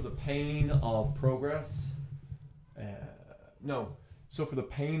the pain of progress, suffer the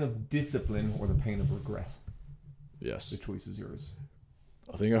pain of discipline or the pain of regret. Yes. The choice is yours.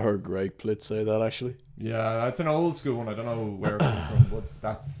 I think I heard Greg Plitt say that, actually. Yeah, that's an old school one. I don't know where it comes from, but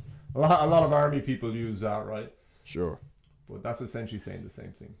that's a lot of army people use that, right? Sure. But that's essentially saying the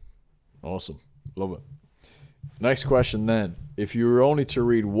same thing. Awesome. Love it. Next question then. If you were only to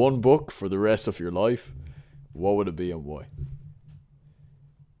read one book for the rest of your life, what would it be and why?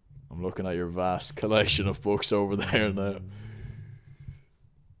 I'm looking at your vast collection of books over there now.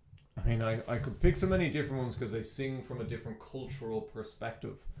 I mean, I could pick so many different ones because they sing from a different cultural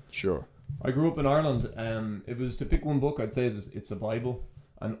perspective. Sure. I grew up in Ireland. If it was to pick one book, I'd say it's the Bible,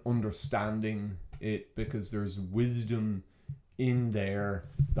 and understanding it, because there's wisdom in there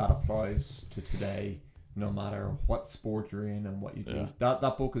that applies to today, no matter what sport you're in and what you do.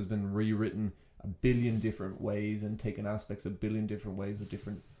 That book has been rewritten a billion different ways and taken aspects a billion different ways with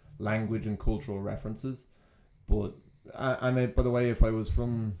different language and cultural references. But by the way, if I was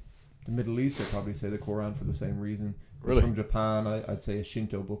from the Middle East, I'd probably say the Quran for the same reason. Really? From Japan, I'd say a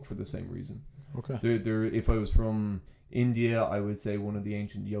Shinto book for the same reason. Okay. If I was from India, I would say one of the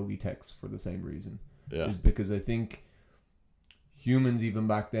ancient yogi texts for the same reason. Yeah. Is because I think humans, even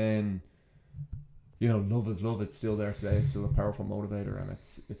back then, love is love. It's still there today. It's still a powerful motivator, and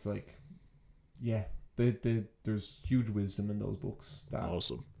it's like, there's huge wisdom in those books that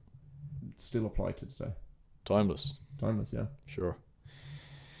awesome still apply to today. Timeless, yeah. Sure.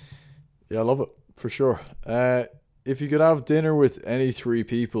 Yeah, I love it, for sure. If you could have dinner with any 3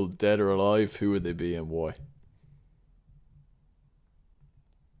 people, dead or alive, who would they be and why?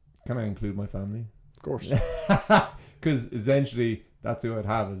 Can I include my family? Of course. Because essentially, that's who I'd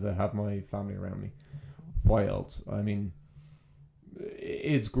have my family around me. Why else? I mean,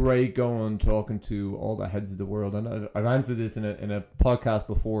 it's great talking to all the heads of the world. And I've answered this in a podcast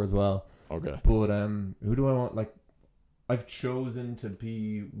before as well. Okay. But who do I want? Like, I've chosen to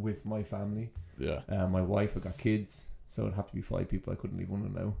be with my family. Yeah. My wife, I've got kids, so it'd have to be 5 people. I couldn't leave one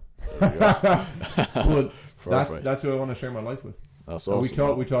of them out. But that's who I want to share my life with. That's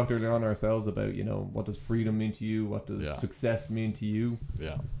awesome. We talked earlier on ourselves about, what does freedom mean to you? What does success mean to you?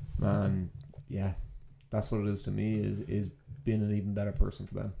 Yeah. And that's what it is to me, is being an even better person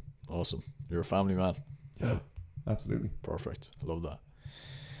for them. Awesome. You're a family man. Yeah. Absolutely. Perfect. I love that.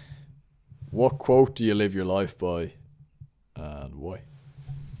 What quote do you live your life by, and why?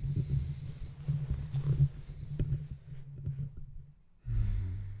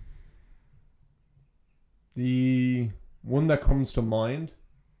 The one that comes to mind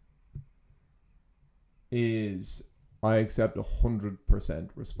is, I accept 100%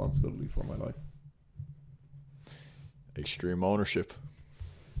 responsibility for my life. Extreme ownership.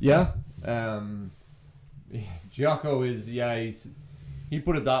 Yeah. Jocko is, he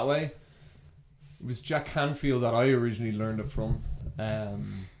put it that way. It was Jack Canfield that I originally learned it from,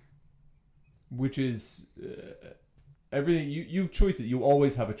 which is everything you've choices. You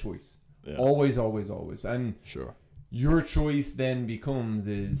always have a choice. Yeah. Always, and Sure. your choice then becomes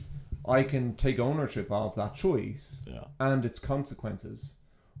is I can take ownership of that choice and its consequences,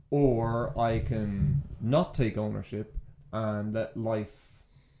 or I can not take ownership and let life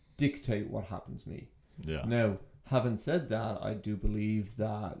dictate what happens to me. Yeah. Now, having said that, I do believe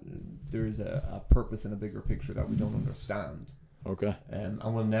that there's a purpose in a bigger picture that we don't understand. Okay. And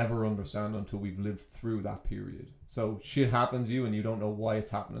we'll never understand until we've lived through that period. So shit happens to you and you don't know why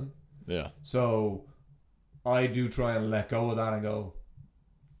it's happening. Yeah. So I do try and let go of that and go,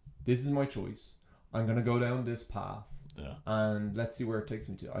 this is my choice. I'm going to go down this path. Yeah. And let's see where it takes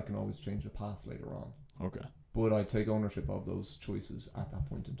me to. I can always change the path later on. Okay. But I take ownership of those choices at that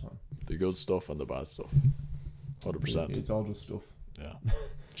point in time. The good stuff and the bad stuff. 100%. It's all just stuff. Yeah.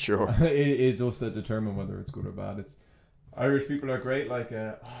 Sure. It's us that determine whether it's good or bad. It's Irish people are great, like,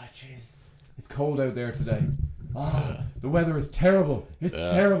 oh, jeez, it's cold out there today. Oh, the weather is terrible. It's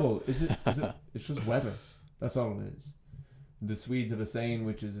terrible. Is it? It's just weather. That's all it is. The Swedes have a saying,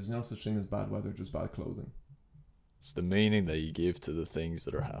 which is, there's no such thing as bad weather, just bad clothing. It's the meaning that you give to the things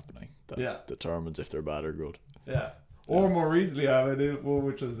that are happening that determines if they're bad or good. Yeah. Or more recently, I had one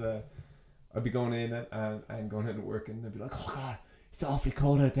which was, I'd be going in and going into work, and they'd be like, oh, God, it's awfully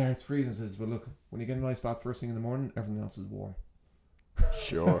cold out there, it's freezing. I says, well, look, when you get a nice bath first thing in the morning, everything else is warm.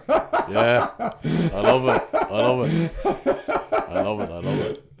 Sure. Yeah. I love it.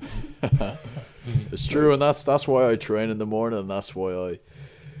 It's true, and that's why I train in the morning, and that's why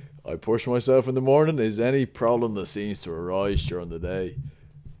I push myself in the morning. Is any problem that seems to arise during the day,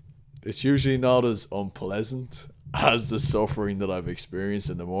 it's usually not as unpleasant as the suffering that I've experienced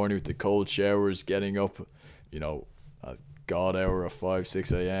in the morning with the cold showers, getting up, at God hour of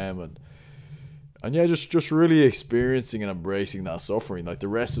 5-6 a.m. and yeah, just really experiencing and embracing that suffering. Like the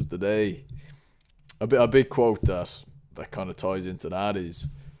rest of the day, a big quote that kind of ties into that is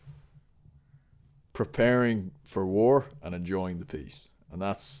preparing for war and enjoying the peace, and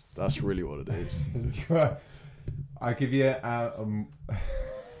that's really what it is. I'll give you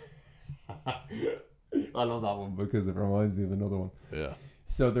I love that one because it reminds me of another one. Yeah.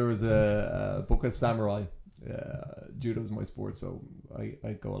 So there was a book of samurai. Judo is my sport, so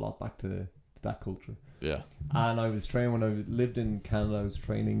I go a lot back to that culture. Yeah. And I was training when I lived in Canada. I was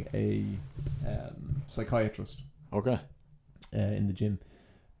training a psychiatrist. Okay. In the gym,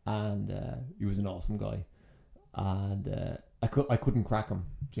 and he was an awesome guy, and I couldn't crack him.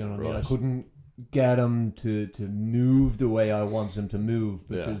 Do you know what I mean? I couldn't get him to move the way I wanted him to move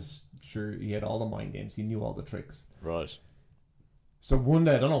because sure, he had all the mind games. He knew all the tricks. Right. So one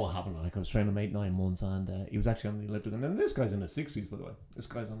day, I don't know what happened. Like I was training him 8-9 months, and he was actually on the elliptical. And this guy's in his 60s, by the way. This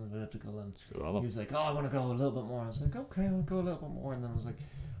guy's on the elliptical, and he was like, "Oh, I want to go a little bit more." I was like, "Okay, I'll go a little bit more." And then I was like,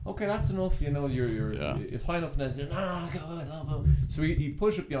 "Okay, that's enough. You're it's high enough." And I said, "No, I'll go a little bit." So he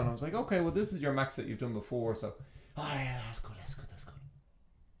pushed it beyond. I was like, "Okay, well, this is your max that you've done before." So, "Oh yeah, that's good.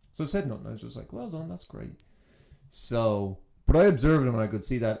 So I said nothing. I was just like, "Well done, that's great." So, but I observed him, and I could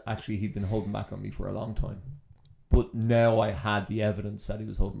see that actually he'd been holding back on me for a long time. But now I had the evidence that he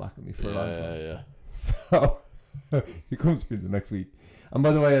was holding back on me for a long time. Yeah. So he comes to me the next week, and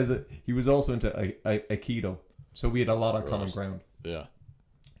by the way, he was also into Aikido, so we had a lot of common ground. Yeah.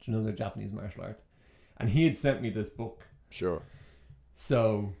 Do you know the Japanese martial art? And he had sent me this book. Sure.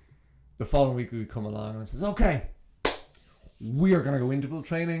 So the following week we come along and says, "Okay, we are gonna go interval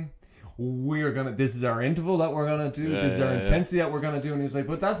training. This is our interval that we're gonna do. This is our intensity that we're gonna do." And he was like,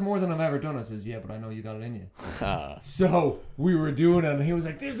 "But that's more than I've ever done." I says, "Yeah, but I know you got it in you." So we were doing it, and he was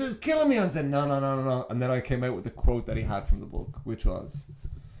like, "This is killing me." I said, No. And then I came out with the quote that he had from the book, which was,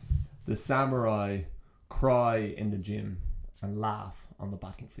 "The samurai cry in the gym and laugh on the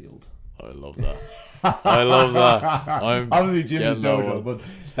battlefield." I love that. I'm obviously Jimmy's dojo, but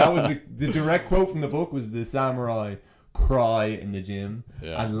that was the direct quote from the book. Was the samurai cry in the gym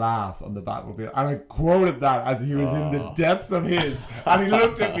and laugh on the battlefield, and I quoted that as he was in the depths of his, and he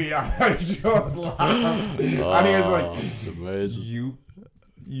looked at me and I just laughed, and he was like, "It's amazing.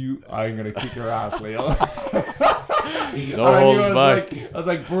 You, I'm gonna kick your ass, Leo." No holding back. I was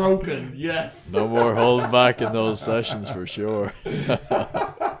like, broken. Yes. No more holding back in those sessions for sure.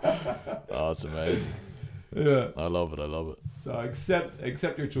 Oh, it's amazing. Yeah, I love it. So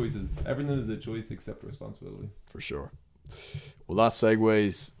accept your choices. Everything is a choice except responsibility. For sure. Well, that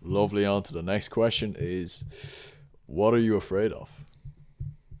segues lovely on to the next question is, what are you afraid of?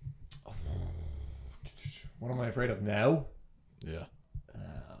 What am I afraid of now? Yeah.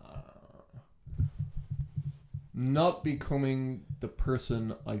 Not becoming the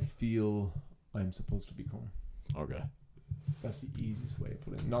person I feel I'm supposed to become. Okay. That's the easiest way of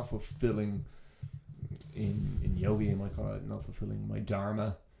putting it. Not fulfilling in yoga you might call it not fulfilling my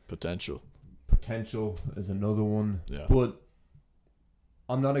dharma. Potential Is another one. Yeah. But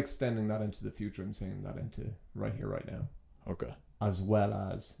I'm not extending that into the future. I'm saying that into right here, right now. Okay. As well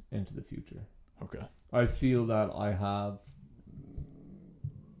as into the future. Okay. I feel that I have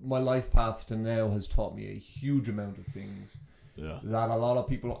my life path to now has taught me a huge amount of things that a lot of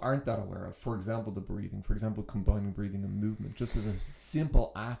people aren't that aware of. For example, the breathing. For example, combining breathing and movement. Just as a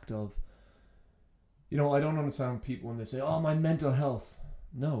simple act of, I don't understand people when they say, oh, my mental health.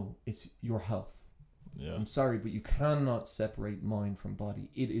 No, it's your health. Yeah. I'm sorry, but you cannot separate mind from body.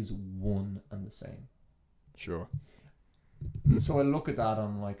 It is one and the same. Sure. So I look at that and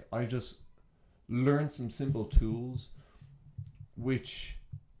I'm like, I just learned some simple tools, which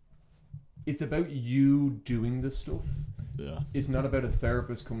it's about you doing this stuff. Yeah. It's not about a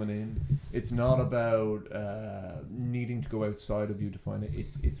therapist coming in. It's not about needing to go outside of you to find it.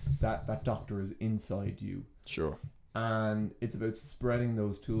 It's that doctor is inside you. Sure. And it's about spreading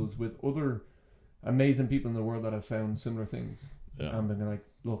those tools with other amazing people in the world that have found similar things. Yeah. And being like,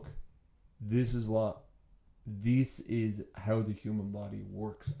 look, this is how the human body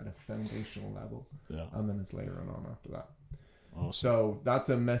works at a foundational level. Yeah. And then it's layering on after that. Awesome. So that's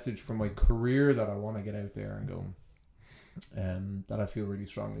a message from my career that I want to get out there and go, that I feel really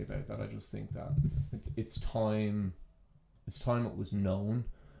strongly about, that I just think that it's time it was known,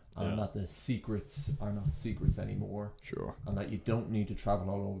 and that the secrets are not secrets anymore. Sure. And that you don't need to travel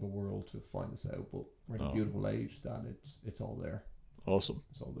all over the world to find this out, but we're in a beautiful age that it's all there. Awesome.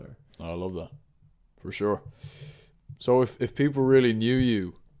 It's all there. I love that. For sure. So if people really knew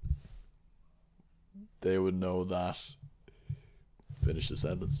you, they would know that. Finish the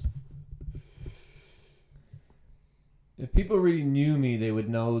sentence. If people really knew me, they would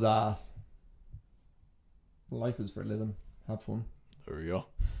know that life is for living. Have fun. There we go.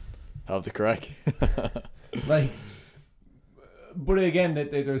 Have the crack. But again,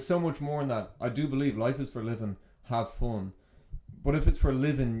 there's so much more in that. I do believe life is for living. Have fun. But if it's for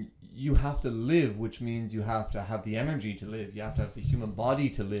living, you have to live, which means you have to have the energy to live. You have to have the human body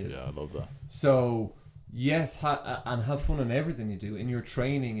to live. Yeah, I love that. So yes, and have fun in everything you do, in your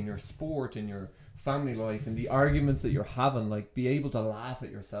training, in your sport, in your family life, in the arguments that you're having. Like, be able to laugh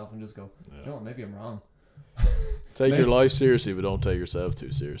at yourself and just go, you know what, maybe I'm wrong. Take your life seriously, but don't take yourself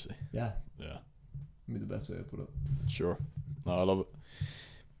too seriously. Yeah. Yeah. Be the best way to put it. Sure. No, I love it.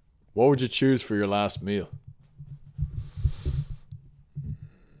 What would you choose for your last meal?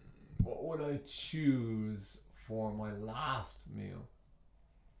 What would I choose for my last meal?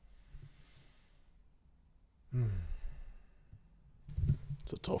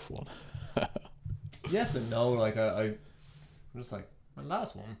 It's a tough one. Yes and no. Like I'm just like, my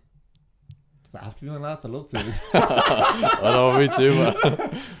last one. Does that have to be my last? I love food. I know, me too,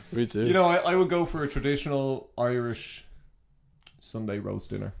 man. Me too. You know, I would go for a traditional Irish Sunday roast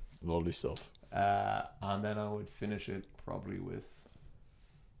dinner. Lovely stuff. And then I would finish it probably with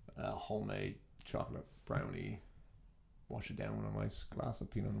a homemade chocolate brownie. Wash it down with a nice glass of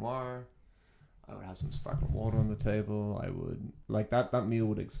Pinot Noir. I would have some sparkling water on the table. I would like that meal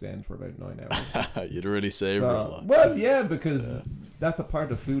would extend for about 9 hours. You'd really savor a lot. Well, yeah, because that's a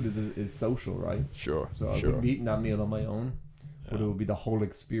part of food is social, right? Sure. So I wouldn't be eating that meal on my own, but it would be the whole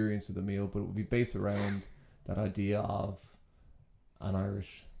experience of the meal. But it would be based around that idea of an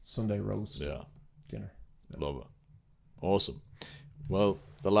Irish Sunday roast dinner. Yeah. Love it. Awesome. Well,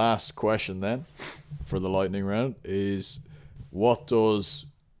 the last question then for the lightning round is, what does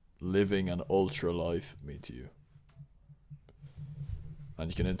living an ultra life mean to you? And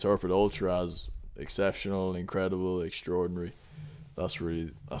you can interpret ultra as exceptional, incredible, extraordinary. That's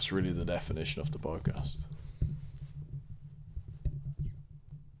really the definition of the podcast.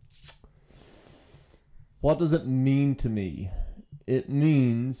 What does it mean to me? It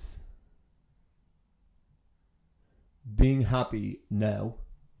means being happy now.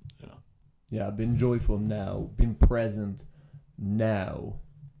 Yeah, being joyful now, being present now,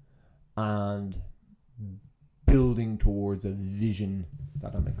 and building towards a vision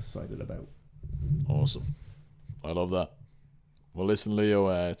that I'm excited about. Awesome. I love that. Well, listen, Leo,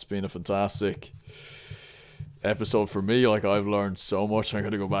 it's been a fantastic episode for me. Like, I've learned so much. I'm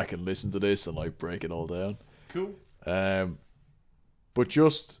going to go back and listen to this and like break it all down. Cool. But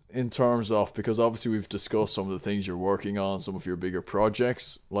just in terms of, because obviously we've discussed some of the things you're working on, some of your bigger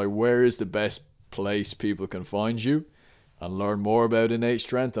projects, like, where is the best place people can find you and learn more about innate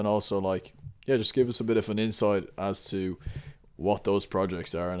strength? And also, like, just give us a bit of an insight as to what those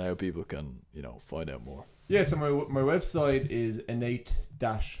projects are and how people can, find out more. Yeah, so my website is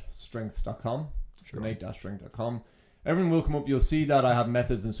innate-strength.com. It's innate-strength.com. everything will come up. You'll see that I have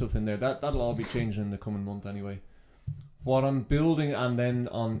methods and stuff in there. That'll all be changing in the coming month anyway. What I'm building, and then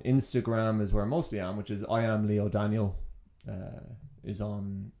on Instagram is where I mostly am, which is I am Leo Daniel, is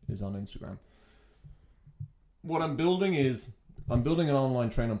on Instagram. What I'm building is an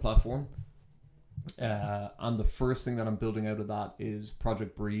online training platform, and the first thing that I'm building out of that is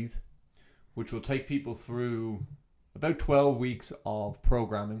Project Breathe, which will take people through about 12 weeks of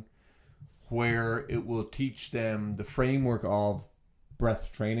programming, where it will teach them the framework of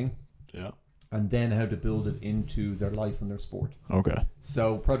breath training. Yeah. And then how to build it into their life and their sport. Okay.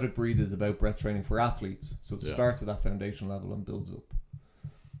 So Project Breathe is about breath training for athletes. So it starts at that foundation level and builds up.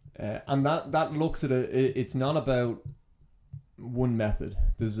 And that looks at it's not about one method.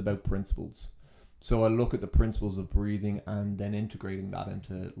 This is about principles. So I look at the principles of breathing and then integrating that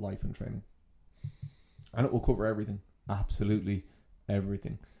into life and training. And it will cover everything. Absolutely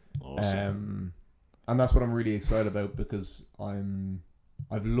everything. Awesome. And that's what I'm really excited about, because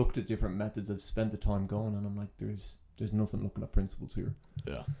I've looked at different methods. I've spent the time going, and I'm like, there's nothing looking at principles here.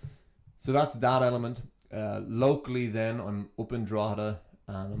 Yeah. So that's that element. Locally, then I'm up in Drogheda,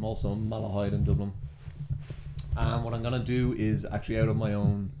 and I'm also in Malahide in Dublin. And what I'm gonna do is actually out of my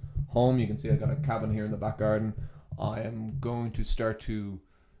own home. You can see I got a cabin here in the back garden. I am going to start to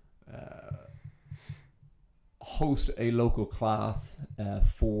host a local class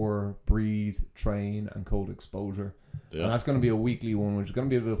for breathe, train, and cold exposure. Yeah. And that's going to be a weekly one, which is going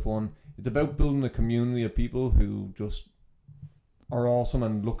to be a bit of fun. It's about building a community of people who just are awesome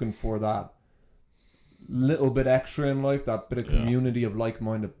and looking for that little bit extra in life, that bit of community of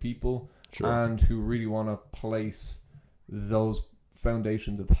like-minded people, and who really want to place those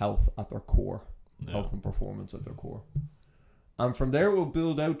foundations of health at their core, health and performance at their core. And from there, we'll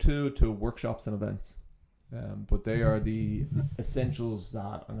build out to workshops and events. But they are the essentials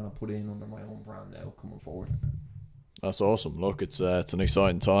that I'm going to put in under my own brand now coming forward. That's awesome. Look, it's an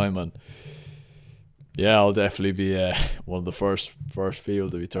exciting time, and I'll definitely be one of the first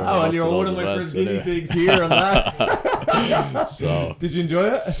people to be turned on to those events. Oh, and you're one of my first guinea pigs here on that. So, did you enjoy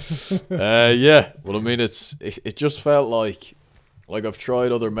it? Yeah. Well, I mean, it just felt like I've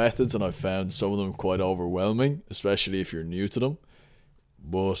tried other methods and I've found some of them quite overwhelming, especially if you're new to them.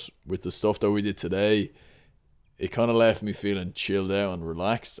 But with the stuff that we did today, it kind of left me feeling chilled out and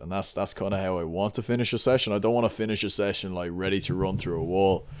relaxed, and that's kind of how I want to finish a session. I don't want to finish a session like ready to run through a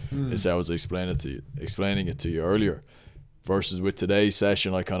wall. Is how I was explaining it to you earlier. Versus with today's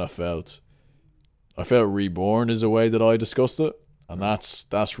session, I felt reborn is a way that I discussed it, and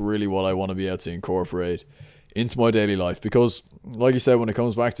that's really what I want to be able to incorporate into my daily life. Because, like you said, when it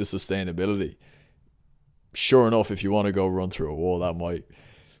comes back to sustainability, sure enough, if you want to go run through a wall, that might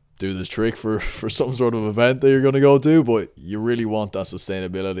do this trick for some sort of event that you're going to go do, but you really want that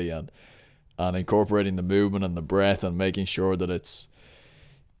sustainability and incorporating the movement and the breath and making sure that it's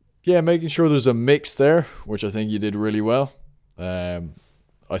making sure there's a mix there, which I think you did really well. I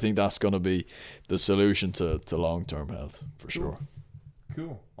think that's going to be the solution to long-term health for sure.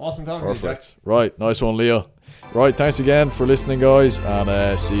 Cool. Awesome talking to you, Jack. Right, nice one, Leo. Right, thanks again for listening, guys,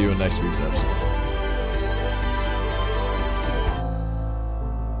 and see you in next week's episode.